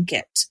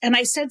blanket and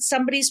I said,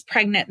 somebody's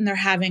pregnant and they're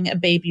having a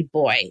baby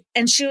boy.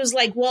 And she was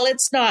like, well,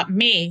 it's not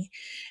me.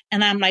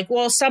 And I'm like,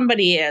 well,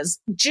 somebody is.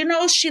 Do you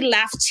know, she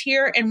left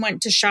here and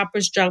went to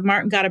Shoppers Drug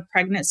Mart and got a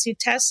pregnancy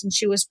test and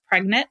she was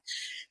pregnant.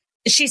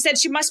 She said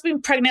she must have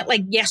been pregnant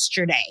like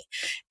yesterday.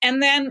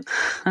 And then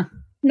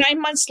 9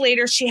 months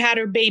later, she had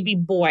her baby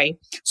boy.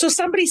 So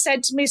somebody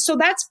said to me, so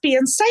that's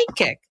being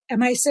psychic.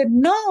 And I said,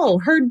 no,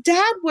 her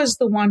dad was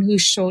the one who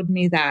showed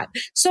me that.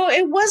 So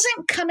it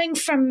wasn't coming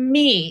from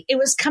me. It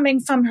was coming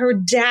from her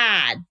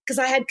dad because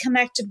I had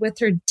connected with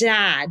her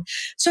dad.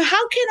 So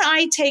how can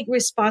I take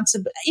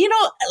responsibility?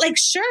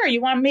 Sure,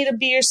 you want me to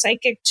be your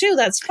psychic too.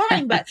 That's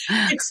fine. But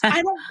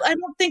I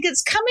don't think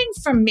it's coming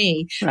from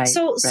me. Right,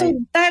 so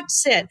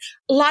that's it.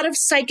 A lot of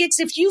psychics,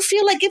 if you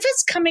feel like if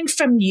it's coming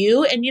from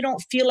you and you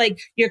don't feel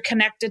like you're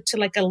connected to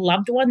like a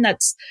loved one,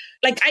 that's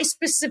like I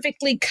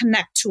specifically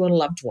connect to a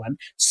loved one.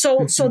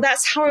 So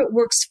that's how it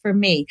works for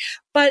me.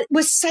 But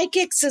with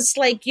psychics, it's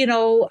like,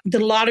 the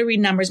lottery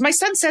numbers. My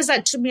son says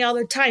that to me all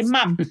the time.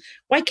 Mom,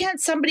 why can't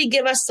somebody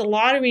give us the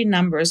lottery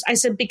numbers? I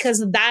said,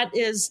 because that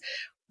is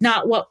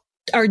not what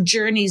our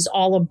journey's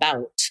all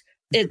about.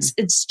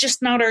 It's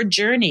just not our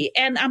journey.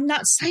 And I'm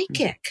not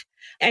psychic.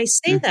 I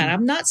say that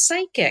I'm not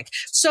psychic.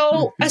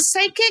 So a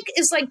psychic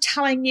is like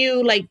telling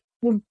you, like,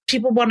 when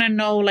people want to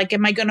know, like,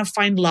 am I going to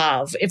find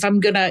love? If I'm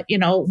going to,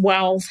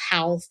 wealth,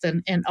 health,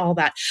 and all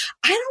that.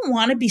 I don't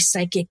want to be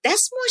psychic.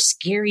 That's more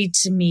scary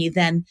to me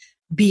than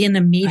being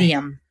a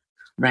medium.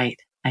 Right.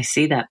 I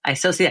see that. I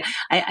still see that.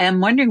 I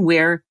am wondering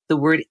where the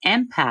word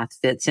empath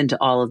fits into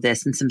all of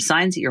this and some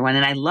signs that you're one.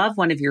 And I love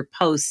one of your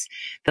posts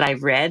that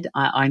I've read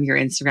on your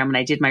Instagram when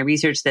I did my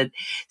research that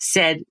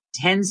said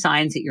 10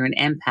 signs that you're an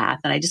empath.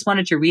 And I just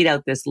wanted to read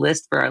out this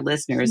list for our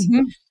listeners.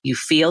 You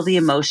feel the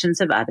emotions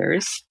of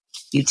others.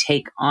 You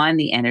take on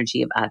the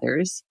energy of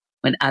others.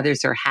 When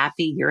others are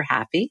happy, you're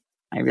happy.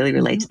 I really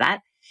relate to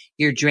that.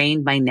 You're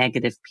drained by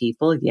negative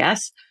people.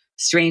 Yes.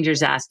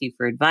 Strangers ask you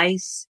for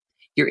advice.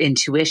 Your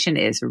intuition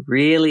is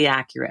really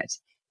accurate.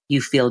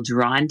 You feel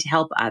drawn to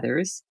help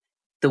others.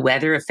 The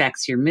weather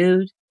affects your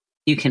mood.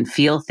 You can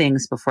feel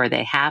things before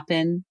they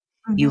happen.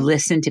 You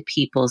listen to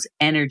people's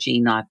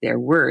energy, not their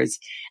words.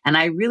 And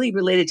I really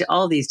related to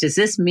all these. Does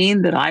this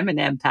mean that I'm an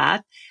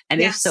empath?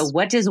 And if so,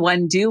 what does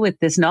one do with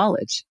this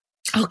knowledge?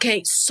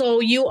 Okay, so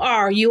you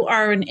are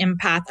an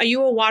empath. Are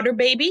you a water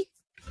baby?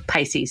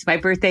 Pisces. My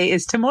birthday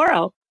is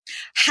tomorrow.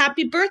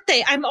 Happy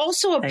birthday. I'm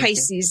also a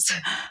Pisces.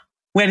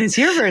 When is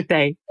your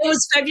birthday? It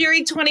was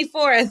February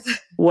 24th.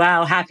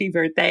 Wow. Happy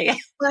birthday.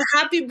 Well,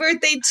 happy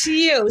birthday to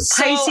you.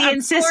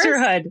 Piscean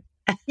sisterhood.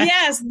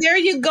 Yes, there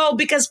you go.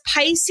 Because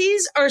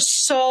Pisces are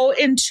so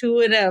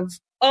intuitive.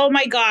 Oh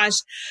my gosh.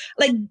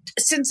 Like,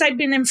 since I've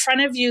been in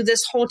front of you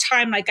this whole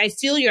time, like, I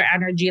feel your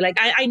energy. Like,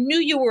 I knew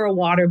you were a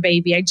water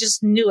baby. I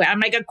just knew it. I'm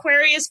like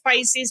Aquarius,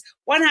 Pisces,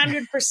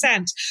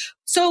 100%.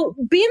 So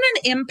being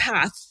an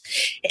empath,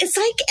 it's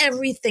like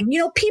everything.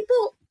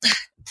 People,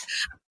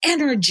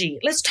 energy.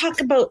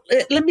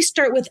 Let me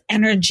start with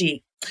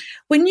energy.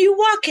 When you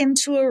walk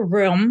into a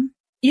room,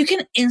 you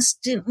can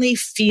instantly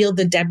feel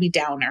the Debbie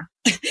Downer.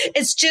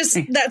 It's just,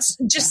 that's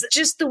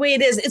just the way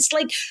it is. It's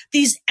like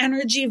these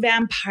energy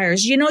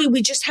vampires.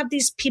 We just have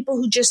these people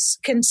who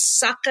just can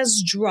suck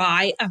us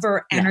dry of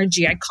our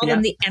energy. I call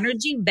them the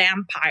energy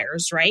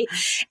vampires, right?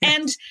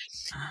 And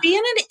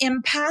being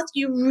an empath,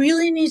 you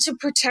really need to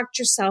protect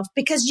yourself,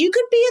 because you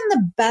could be in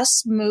the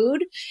best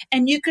mood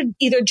and you could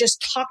either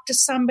just talk to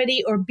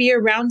somebody or be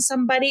around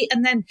somebody,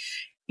 and then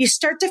you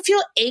start to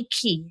feel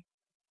achy.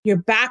 Your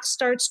back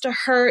starts to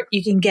hurt.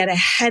 You can get a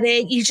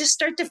headache. You just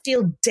start to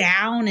feel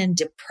down and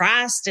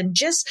depressed and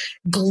just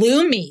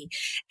gloomy.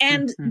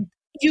 And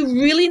you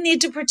really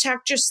need to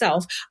protect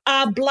yourself.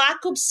 Black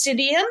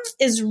obsidian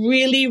is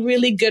really,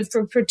 really good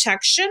for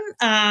protection.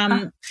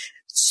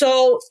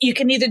 So you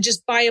can either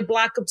just buy a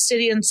black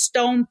obsidian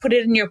stone, put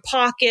it in your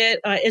pocket.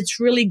 It's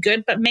really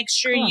good, but make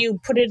sure you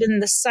put it in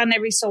the sun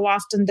every so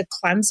often to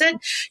cleanse it.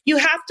 You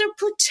have to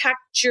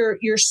protect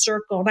your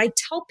circle. And I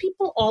tell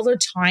people all the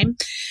time,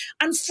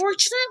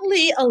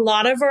 unfortunately, a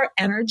lot of our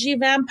energy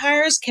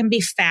vampires can be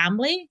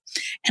family,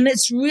 and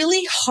it's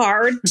really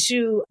hard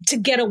to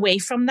get away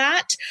from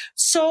that.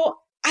 So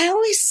I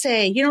always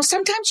say,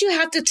 sometimes you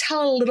have to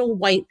tell a little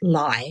white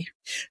lie.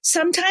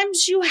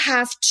 Sometimes you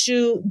have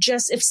to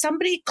just, if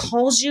somebody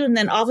calls you and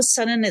then all of a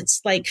sudden it's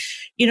like,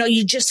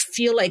 you just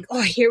feel like,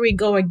 oh, here we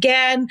go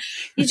again.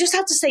 You just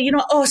have to say,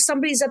 oh,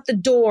 somebody's at the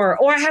door,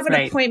 or I have an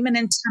appointment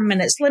in 10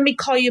 minutes. Let me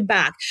call you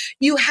back.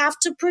 You have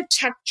to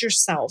protect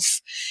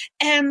yourself.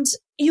 And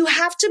you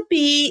have to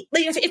be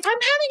like, if I'm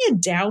having a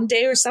down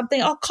day or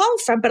something, I'll call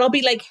a friend, but I'll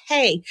be like,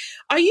 hey,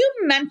 are you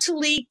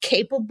mentally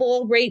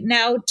capable right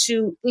now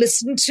to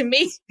listen to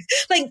me?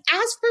 Like,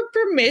 ask for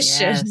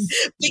permission,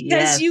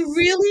 because you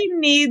really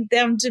need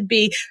them to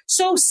be.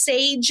 So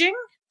saging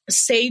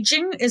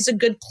is a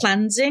good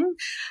cleansing.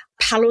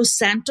 Palo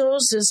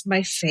Santos is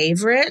my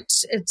favorite.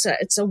 It's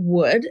a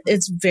wood.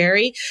 It's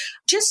very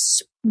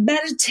just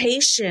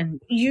meditation.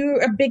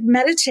 You're a big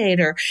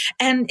meditator,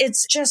 and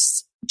it's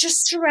just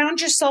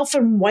surround yourself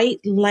in white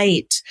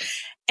light.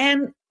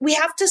 And we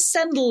have to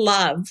send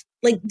love.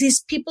 Like,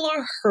 these people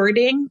are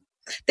hurting.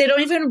 They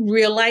don't even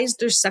realize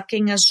they're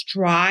sucking us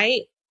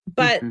dry,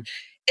 but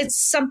it's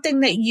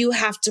something that you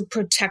have to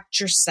protect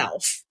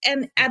yourself.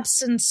 And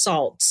Epsom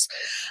salts.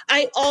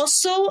 I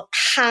also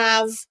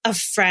have a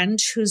friend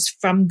who's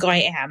from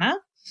Guyana,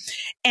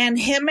 and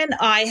him and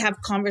I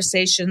have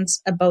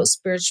conversations about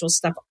spiritual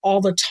stuff all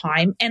the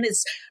time. And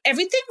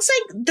everything's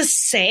like the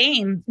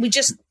same. We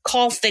just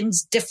call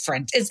things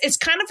different. It's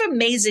kind of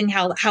amazing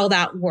how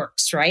that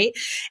works, right?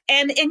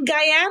 And in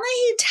Guyana,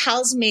 he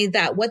tells me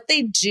that what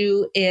they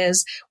do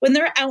is when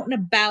they're out and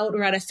about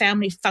or at a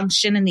family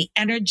function and the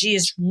energy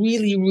is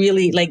really,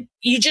 really like,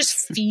 you just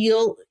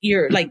feel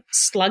you're like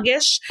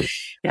sluggish.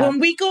 Yeah.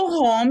 When we go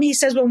home, he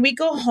says,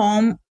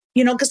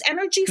 because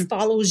energy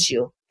follows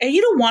you and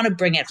you don't want to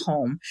bring it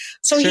home.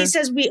 So he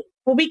says,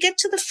 when we get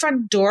to the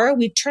front door,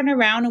 we turn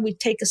around and we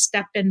take a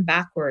step in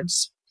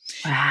backwards.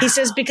 Wow. He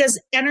says, because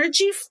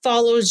energy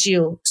follows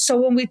you. So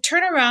when we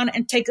turn around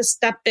and take a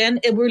step in,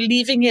 we're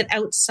leaving it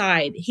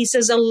outside. He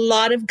says a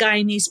lot of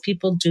Guyanese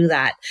people do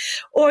that.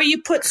 Or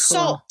you put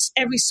salt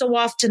every so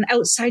often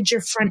outside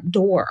your front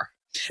door,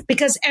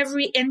 because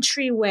every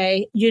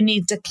entryway you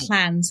need to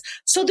cleanse.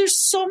 So there's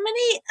so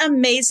many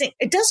amazing,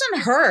 it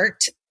doesn't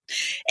hurt.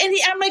 And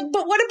I'm like,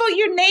 but what about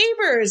your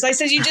neighbors? I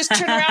said, you just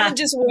turn around and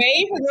just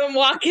wave and then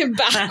walk in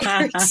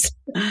backwards.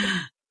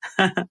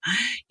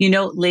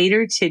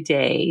 Later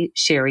today,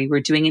 Sherry, we're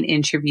doing an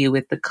interview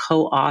with the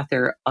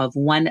co-author of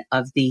one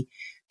of the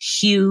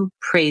Hugh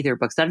Prather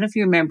books. I don't know if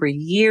you remember,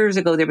 years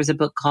ago, there was a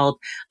book called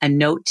A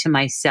Note to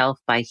Myself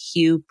by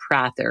Hugh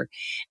Prather.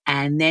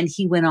 And then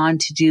he went on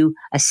to do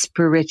A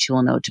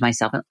Spiritual Note to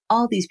Myself and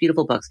all these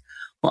beautiful books.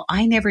 Well,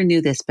 I never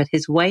knew this, but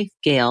his wife,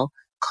 Gail,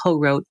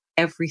 co-wrote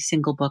every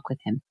single book with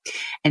him.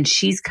 And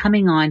she's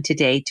coming on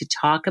today to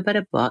talk about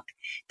a book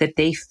that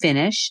they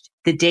finished.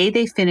 The day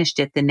they finished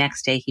it, the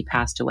next day he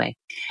passed away.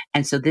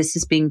 And so this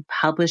is being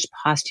published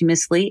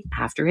posthumously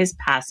after his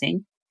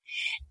passing.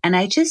 And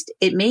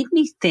it made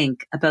me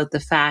think about the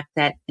fact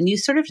that, and you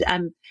sort of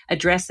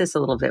addressed this a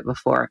little bit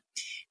before,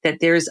 that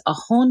there's a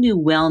whole new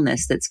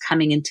wellness that's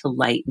coming into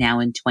light now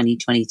in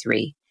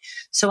 2023.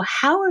 So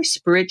how are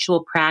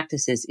spiritual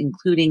practices,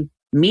 including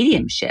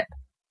mediumship,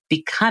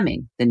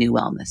 becoming the new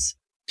wellness?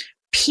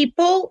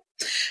 People,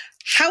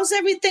 how's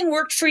everything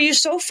worked for you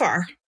so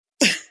far?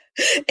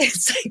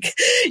 It's like,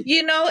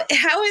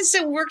 how has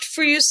it worked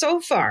for you so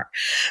far?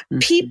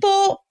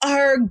 People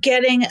are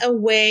getting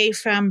away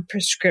from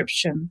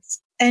prescriptions.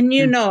 And,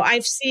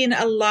 I've seen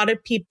a lot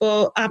of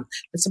people,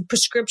 listen,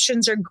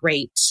 prescriptions are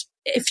great.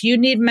 If you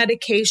need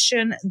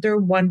medication, they're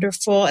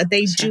wonderful.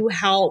 They do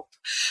help.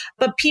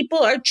 But people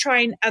are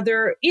trying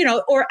other,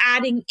 or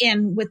adding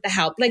in with the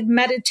help. Like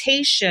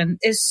meditation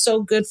is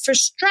so good for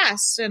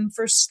stress and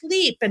for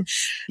sleep. And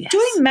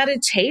doing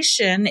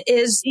meditation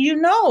is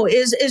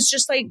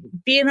just like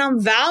being on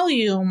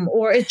Valium,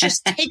 or it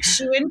just takes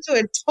you into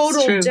a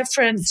total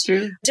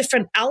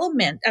different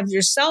element of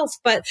yourself.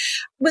 But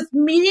with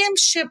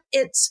mediumship,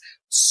 it's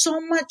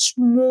so much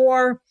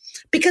more,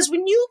 because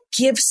when you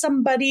give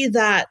somebody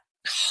that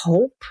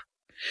hope,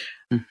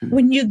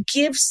 when you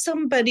give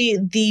somebody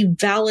the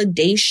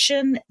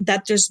validation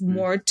that there's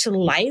more to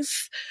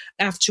life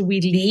after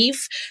we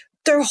leave,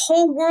 their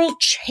whole world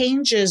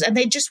changes and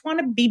they just want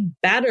to be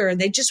better.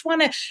 They just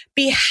want to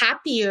be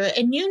happier.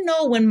 And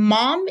when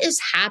mom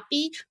is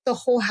happy, the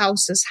whole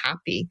house is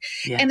happy.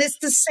 Yes. And it's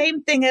the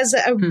same thing as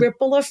a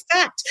ripple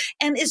effect.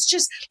 And it's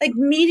just like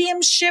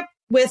mediumship,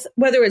 with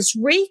whether it's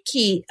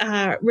Reiki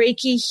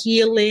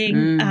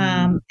healing,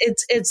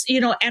 it's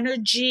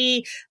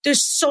energy.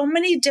 There's so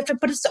many different,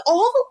 but it's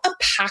all a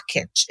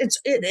package.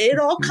 It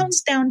all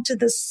comes down to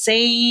the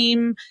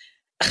same.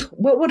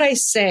 What would I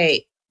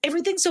say?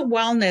 Everything's a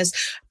wellness.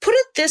 Put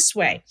it this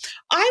way.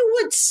 I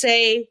would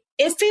say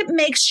if it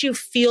makes you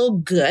feel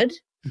good,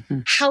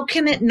 how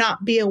can it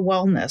not be a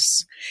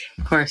wellness?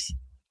 Of course.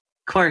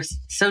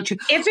 So true.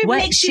 If it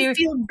makes you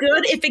feel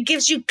good, if it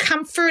gives you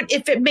comfort,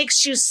 if it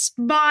makes you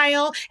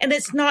smile and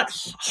it's not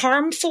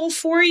harmful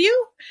for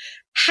you,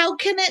 how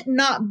can it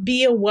not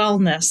be a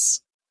wellness?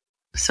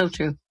 So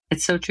true.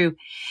 It's so true.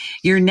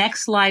 Your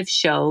next live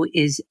show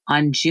is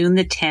on June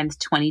the 10th,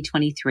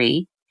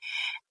 2023.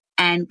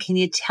 And can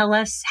you tell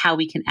us how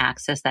we can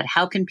access that?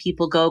 How can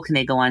people go? Can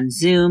they go on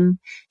Zoom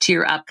to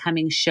your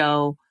upcoming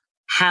show?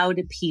 How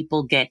do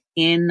people get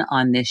in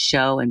on this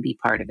show and be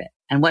part of it?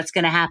 And what's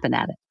going to happen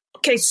at it?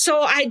 Okay,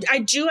 so I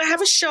do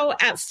have a show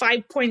at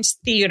 5 Points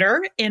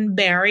Theater in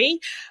Barrie,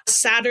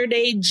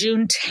 Saturday,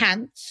 June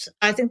 10th.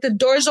 I think the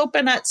doors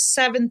open at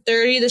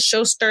 7:30. The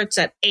show starts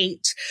at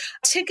 8.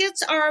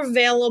 Tickets are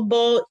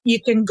available. You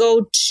can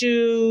go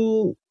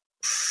to...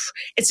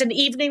 It's an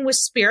Evening with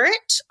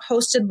Spirit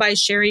hosted by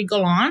Sherry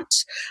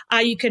Gallant.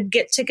 You could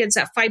get tickets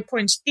at 5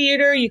 Points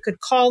Theater. You could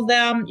call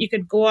them. You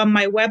could go on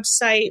my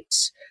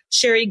website,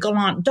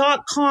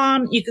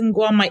 sherrygallant.com. You can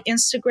go on my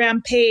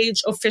Instagram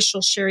page,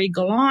 official Sherry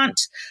Gallant.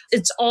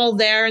 It's all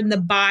there in the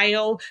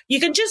bio. You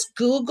can just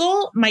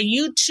Google my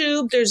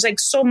YouTube. There's like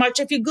so much.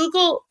 If you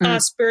Google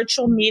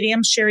spiritual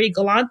medium Sherry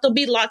Gallant, there'll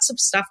be lots of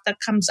stuff that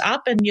comes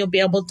up and you'll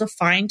be able to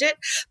find it.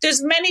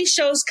 There's many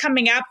shows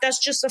coming up. That's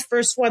just the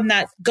first one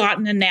that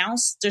gotten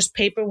announced. There's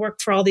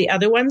paperwork for all the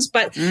other ones,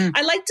 but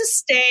I like to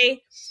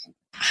stay.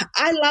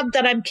 I love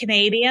that I'm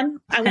Canadian.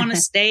 I want to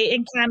stay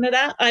in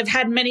Canada. I've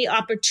had many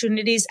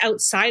opportunities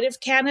outside of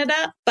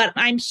Canada, but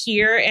I'm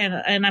here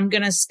and I'm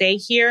going to stay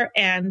here.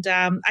 And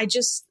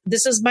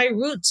this is my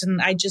roots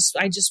and I just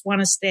want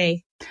to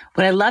stay.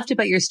 What I loved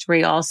about your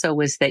story also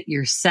was that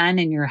your son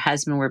and your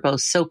husband were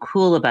both so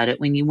cool about it.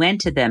 When you went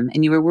to them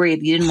and you were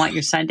worried, you didn't want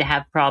your son to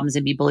have problems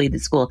and be bullied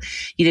at school.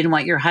 You didn't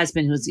want your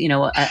husband, who's,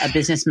 a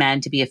businessman,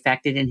 to be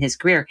affected in his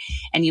career.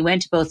 And you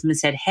went to both of them and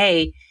said,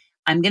 hey,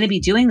 I'm going to be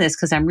doing this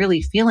because I'm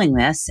really feeling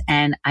this.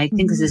 And I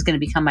think this is going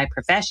to become my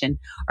profession.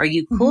 Are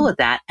you cool with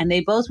that? And they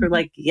both were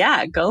like,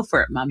 yeah, go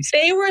for it, Mom.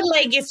 They were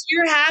like, if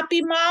you're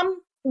happy,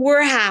 Mom,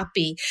 we're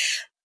happy.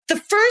 The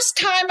first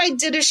time I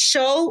did a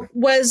show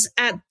was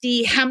at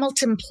the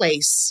Hamilton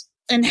Place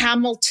in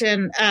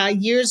Hamilton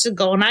years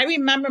ago. And I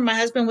remember my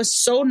husband was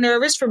so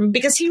nervous for me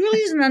because he really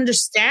didn't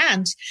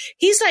understand.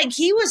 He's like,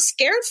 he was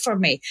scared for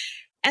me.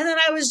 And then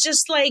I was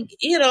just like,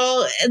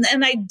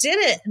 and I did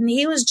it. And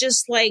he was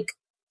just like,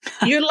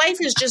 your life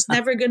is just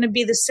never going to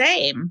be the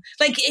same.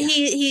 Like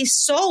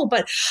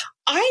but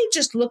I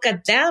just look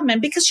at them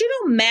and because,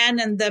 men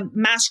and the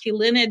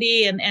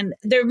masculinity and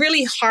they're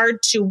really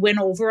hard to win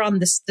over on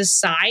this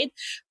side.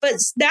 But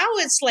now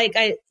it's like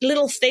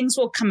little things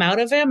will come out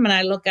of him and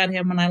I look at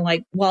him and I'm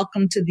like,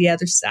 welcome to the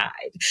other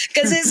side.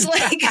 Because it's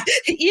like,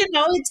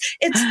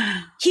 it's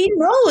he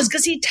knows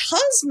because he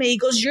tells me, he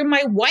goes, you're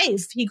my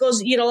wife. He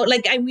goes,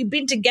 we've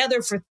been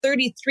together for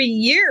 33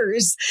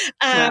 years.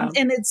 Wow.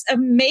 And it's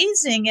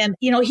amazing. And,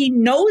 he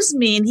knows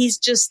me and he's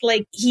just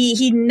like,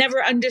 he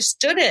never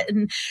understood it.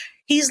 And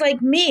he's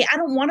like me. I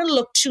don't want to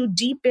look too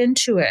deep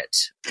into it.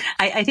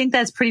 I think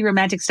that's pretty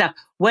romantic stuff.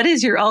 What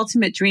is your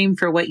ultimate dream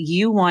for what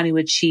you want to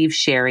achieve,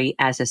 Sherry,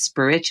 as a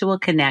spiritual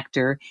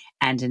connector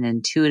and an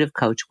intuitive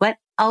coach? What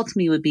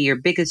ultimately would be your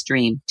biggest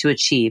dream to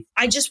achieve?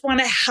 I just want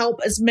to help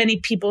as many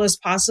people as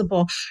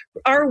possible.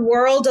 Our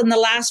world in the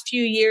last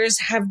few years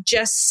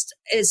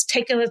is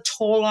taken a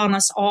toll on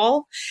us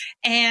all.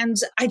 And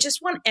I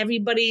just want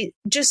everybody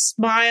just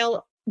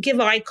smile,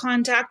 give eye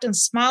contact and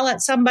smile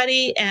at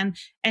somebody and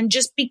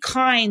just be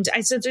kind.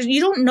 I said,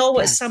 you don't know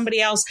what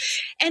somebody else.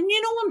 And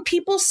when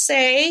people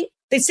say,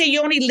 They say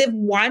you only live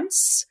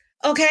once.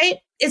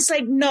 Okay. It's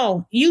like,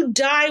 no, you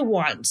die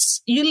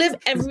once. You live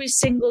every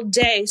single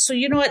day. So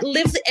you know what?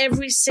 Live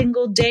every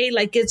single day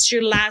like it's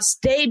your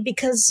last day,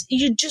 because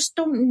you just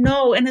don't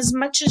know. And as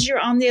much as you're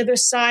on the other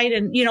side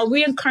and, you know,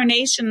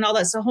 reincarnation and all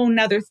that's a whole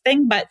nother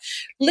thing, but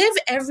live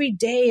every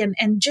day and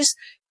just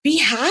be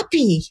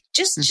happy.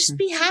 Just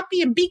be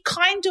happy and be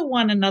kind to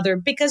one another,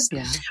 because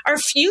our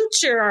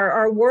future,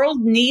 our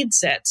world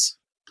needs it.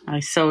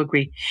 I so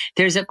agree.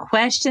 There's a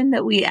question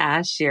that we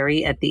ask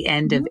Sherry at the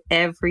end of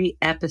every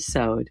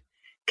episode.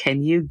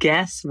 Can you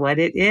guess what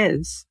it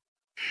is?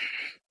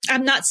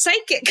 I'm not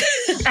psychic.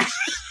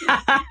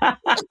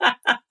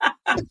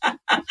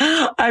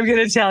 I'm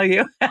going to tell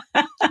you.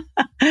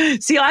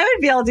 See, I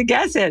would be able to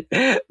guess it,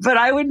 but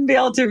I wouldn't be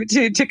able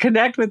to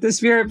connect with the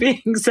spirit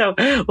being. So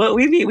well,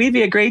 we'd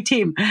be a great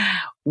team.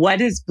 What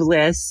is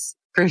bliss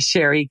for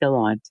Sherry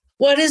Gallant?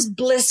 What is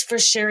bliss for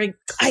Sherry?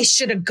 I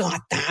should have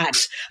got that.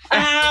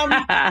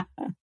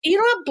 You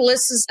know what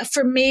bliss is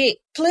for me?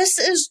 Bliss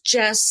is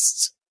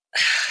just,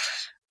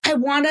 I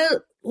want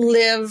to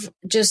live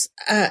just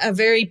a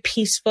very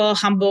peaceful,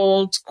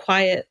 humbled,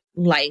 quiet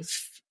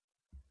life.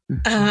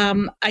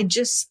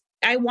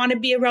 I want to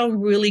be around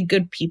really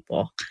good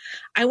people.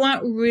 I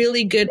want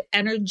really good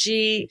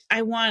energy.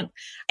 I want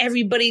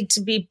everybody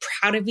to be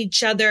proud of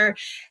each other.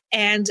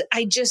 And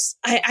I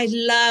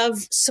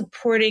love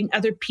supporting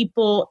other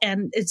people.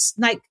 And it's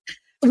like,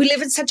 we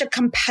live in such a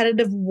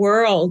competitive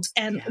world,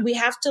 and we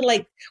have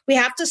to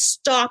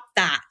stop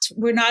that.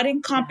 We're not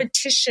in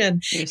competition.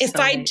 If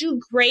I do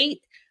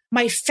great,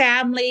 my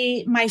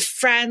family, my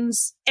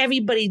friends,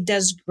 everybody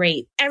does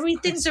great.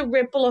 Everything's a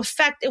ripple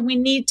effect, and we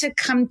need to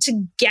come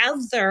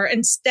together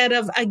instead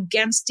of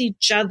against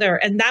each other.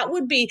 And that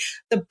would be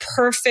the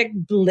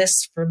perfect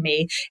bliss for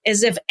me,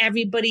 is if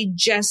everybody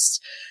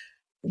just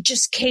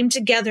came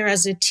together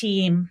as a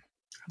team.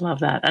 I love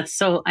that.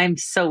 I'm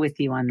so with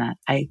you on that.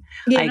 I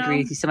agree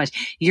with you so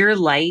much. Your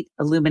light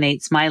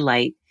illuminates my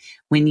light.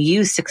 When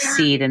you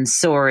succeed and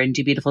soar and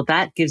do beautiful,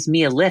 that gives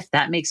me a lift.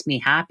 That makes me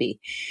happy.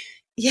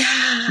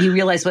 Yeah. You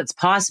realize what's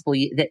possible,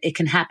 that it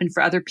can happen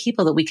for other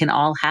people, that we can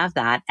all have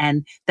that.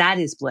 And that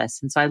is bliss.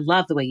 And so I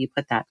love the way you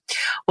put that.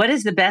 What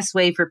is the best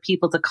way for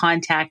people to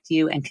contact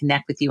you and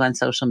connect with you on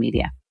social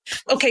media?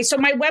 Okay, so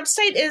my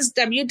website is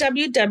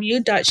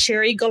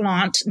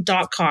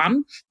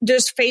www.sherrygallant.com.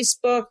 There's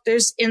Facebook,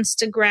 there's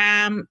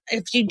Instagram.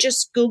 If you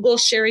just Google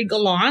Sherry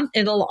Gallant,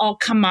 it'll all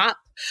come up.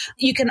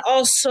 You can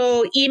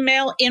also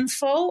email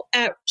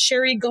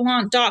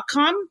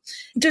info@sherrygallant.com.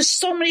 There's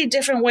so many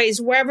different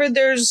ways. Wherever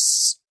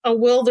there's a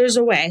will, there's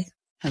a way.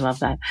 I love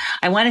that.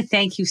 I want to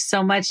thank you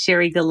so much,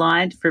 Sherry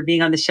Gallant, for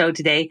being on the show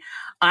today.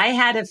 I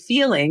had a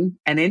feeling,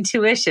 an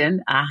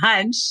intuition, a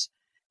hunch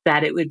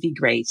that it would be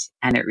great.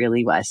 And it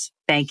really was.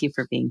 Thank you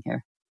for being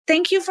here.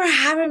 Thank you for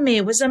having me.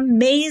 It was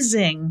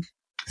amazing.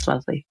 It's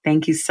lovely.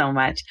 Thank you so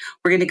much.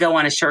 We're going to go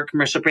on a short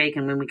commercial break.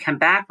 And when we come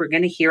back, we're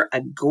going to hear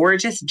a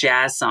gorgeous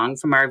jazz song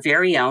from our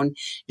very own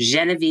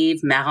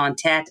Geneviève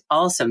Marentette,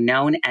 also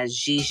known as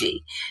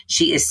Gigi.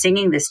 She is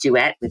singing this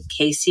duet with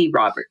Casey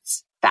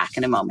Roberts. Back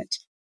in a moment.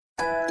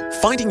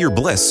 Finding Your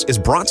Bliss is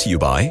brought to you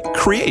by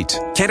Create,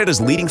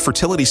 Canada's leading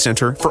fertility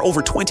centre for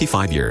over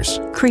 25 years.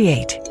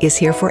 Create is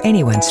here for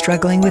anyone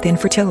struggling with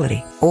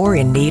infertility or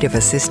in need of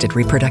assisted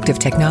reproductive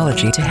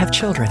technology to have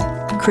children.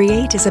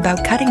 Create is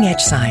about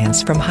cutting-edge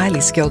science from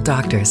highly skilled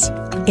doctors.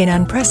 In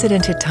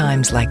unprecedented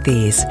times like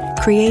these,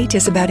 Create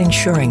is about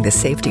ensuring the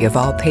safety of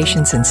all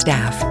patients and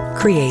staff.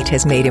 Create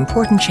has made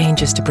important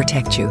changes to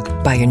protect you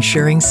by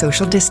ensuring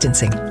social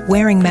distancing,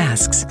 wearing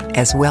masks,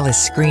 as well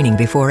as screening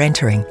before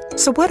entering.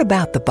 So what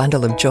about the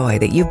bundle of joy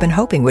that you've been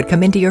hoping would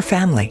come into your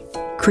family?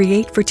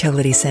 Create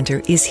Fertility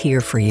Center is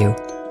here for you.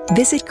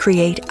 Visit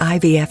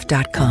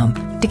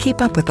createivf.com to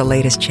keep up with the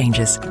latest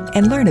changes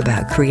and learn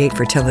about Create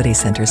Fertility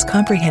Center's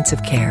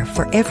comprehensive care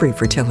for every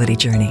fertility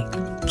journey.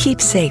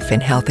 Keep safe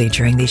and healthy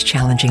during these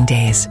challenging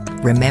days,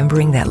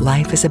 remembering that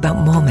life is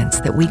about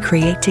moments that we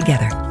create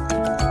together.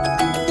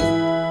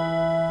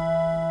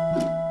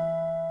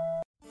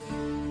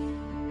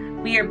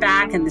 We are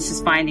back, and this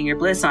is Finding Your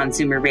Bliss on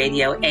Zoomer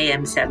Radio,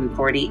 AM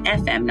 740,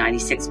 FM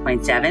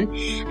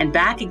 96.7. And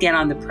back again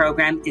on the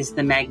program is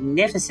the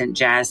magnificent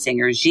jazz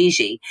singer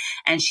Gigi,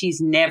 and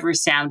she's never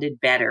sounded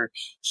better.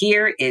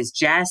 Here is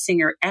jazz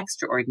singer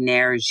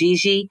extraordinaire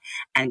Gigi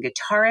and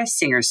guitarist,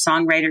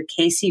 singer-songwriter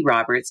Casey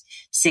Roberts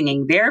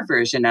singing their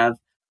version of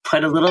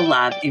Put a Little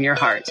Love in Your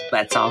Heart.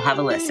 Let's all have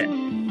a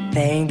listen.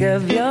 Think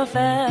of your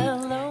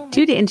fellow.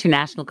 Due to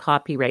international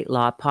copyright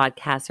law,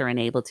 podcasts are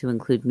unable to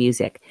include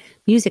music.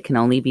 Music can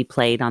only be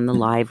played on the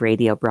live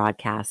radio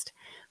broadcast.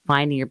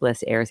 Finding Your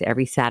Bliss airs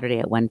every Saturday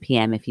at 1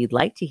 p.m. If you'd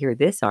like to hear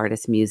this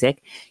artist's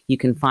music, you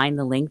can find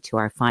the link to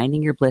our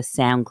Finding Your Bliss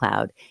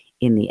SoundCloud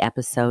in the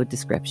episode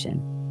description.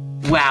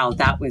 Wow,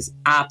 that was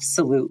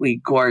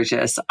absolutely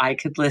gorgeous. I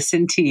could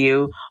listen to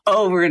you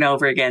over and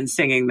over again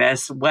singing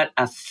this. What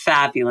a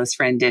fabulous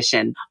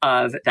rendition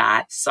of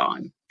that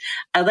song.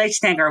 I'd like to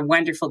thank our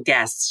wonderful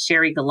guests,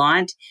 Sherry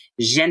Gallant,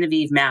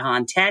 Geneviève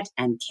Marentette,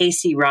 and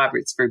Casey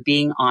Roberts for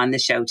being on the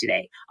show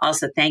today.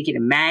 Also, thank you to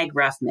Mag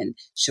Ruffman,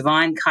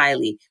 Siobhan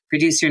Kiley,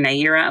 producer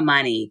Naira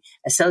Amani,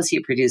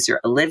 associate producer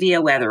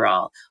Olivia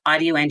Weatherall,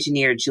 audio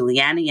engineer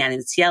Juliana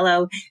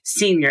Yanuciello,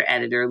 senior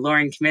editor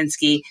Lauren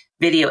Kaminsky,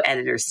 video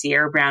editor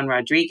Sierra Brown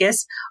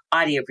Rodriguez,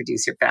 audio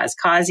producer Faz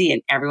Kazi,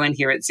 and everyone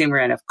here at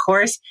Zoomer. And of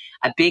course,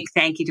 a big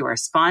thank you to our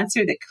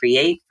sponsor, the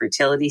Create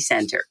Fertility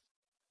Center.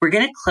 We're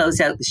going to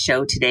close out the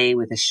show today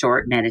with a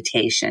short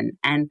meditation.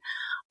 And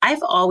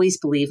I've always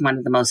believed one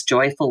of the most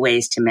joyful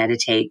ways to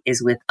meditate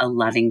is with a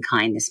loving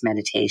kindness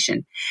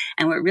meditation.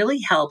 And what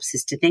really helps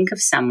is to think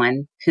of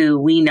someone who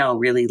we know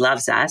really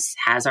loves us,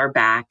 has our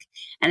back,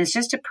 and is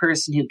just a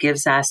person who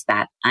gives us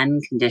that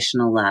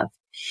unconditional love.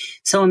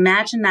 So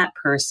imagine that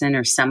person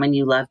or someone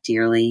you love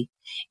dearly.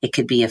 It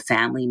could be a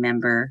family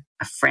member,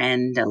 a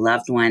friend, a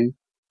loved one,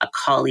 a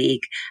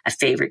colleague, a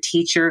favorite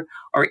teacher,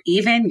 or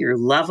even your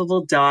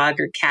lovable dog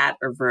or cat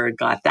or bird.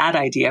 Got that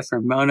idea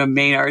from Mona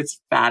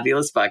Maynard's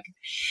fabulous book.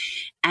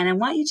 And I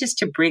want you just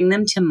to bring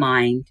them to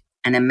mind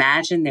and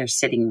imagine they're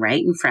sitting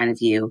right in front of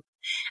you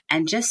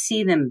and just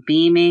see them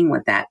beaming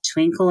with that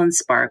twinkle and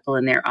sparkle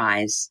in their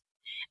eyes.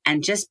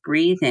 And just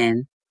breathe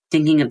in,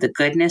 thinking of the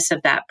goodness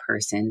of that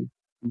person,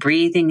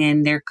 breathing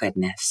in their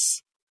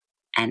goodness,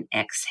 and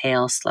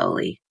exhale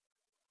slowly.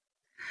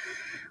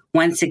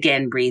 Once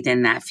again, breathe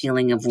in that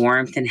feeling of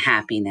warmth and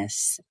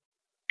happiness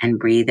and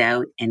breathe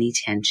out any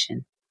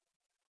tension.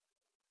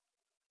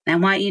 I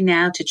want you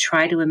now to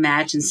try to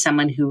imagine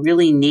someone who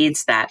really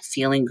needs that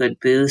feeling good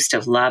boost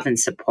of love and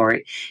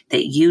support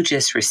that you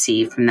just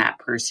received from that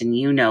person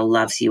you know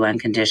loves you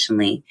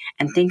unconditionally.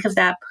 And think of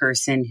that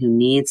person who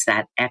needs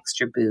that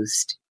extra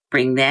boost.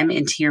 Bring them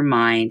into your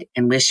mind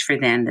and wish for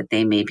them that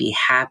they may be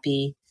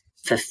happy,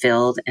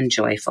 fulfilled, and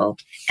joyful.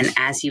 And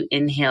as you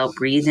inhale,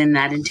 breathe in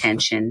that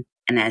intention.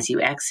 And as you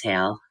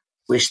exhale,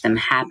 wish them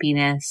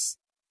happiness,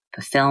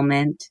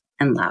 fulfillment,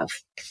 and love.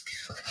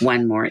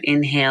 One more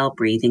inhale,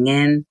 breathing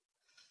in.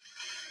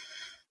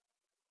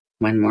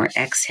 One more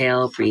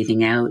exhale,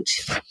 breathing out.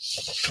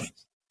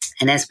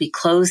 And as we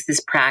close this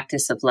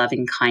practice of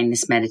loving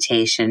kindness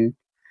meditation,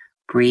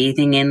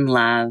 breathing in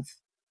love,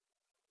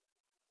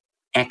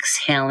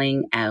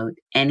 exhaling out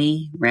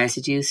any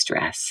residue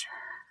stress,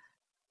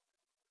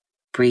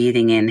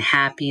 breathing in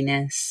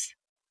happiness,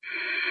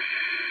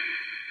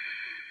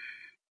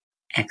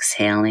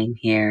 exhaling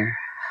here,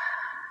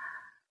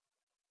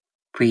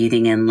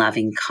 breathing in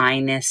loving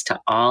kindness to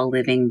all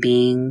living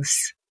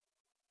beings,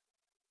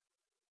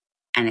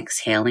 and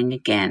exhaling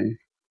again.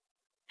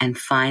 And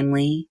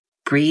finally,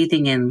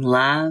 breathing in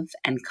love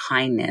and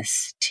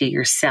kindness to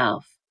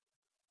yourself,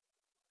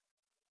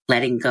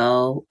 letting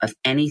go of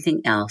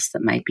anything else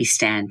that might be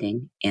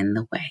standing in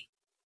the way.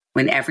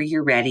 Whenever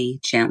you're ready,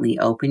 gently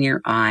open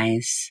your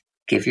eyes,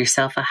 give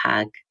yourself a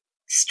hug,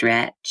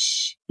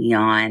 stretch,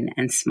 yawn,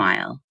 and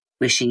smile.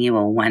 Wishing you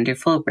a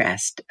wonderful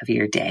rest of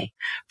your day.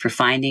 For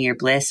Finding Your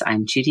Bliss,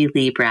 I'm Judy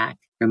Liebrecht,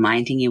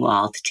 reminding you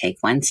all to take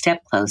one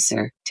step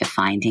closer to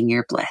finding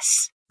your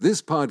bliss.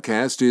 This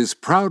podcast is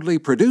proudly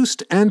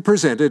produced and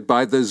presented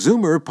by the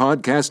Zoomer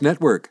Podcast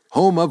Network,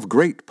 home of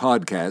great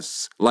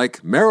podcasts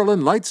like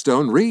Marilyn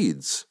Lightstone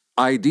Reads,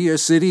 Idea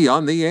City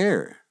on the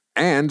Air,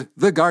 and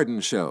The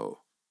Garden Show.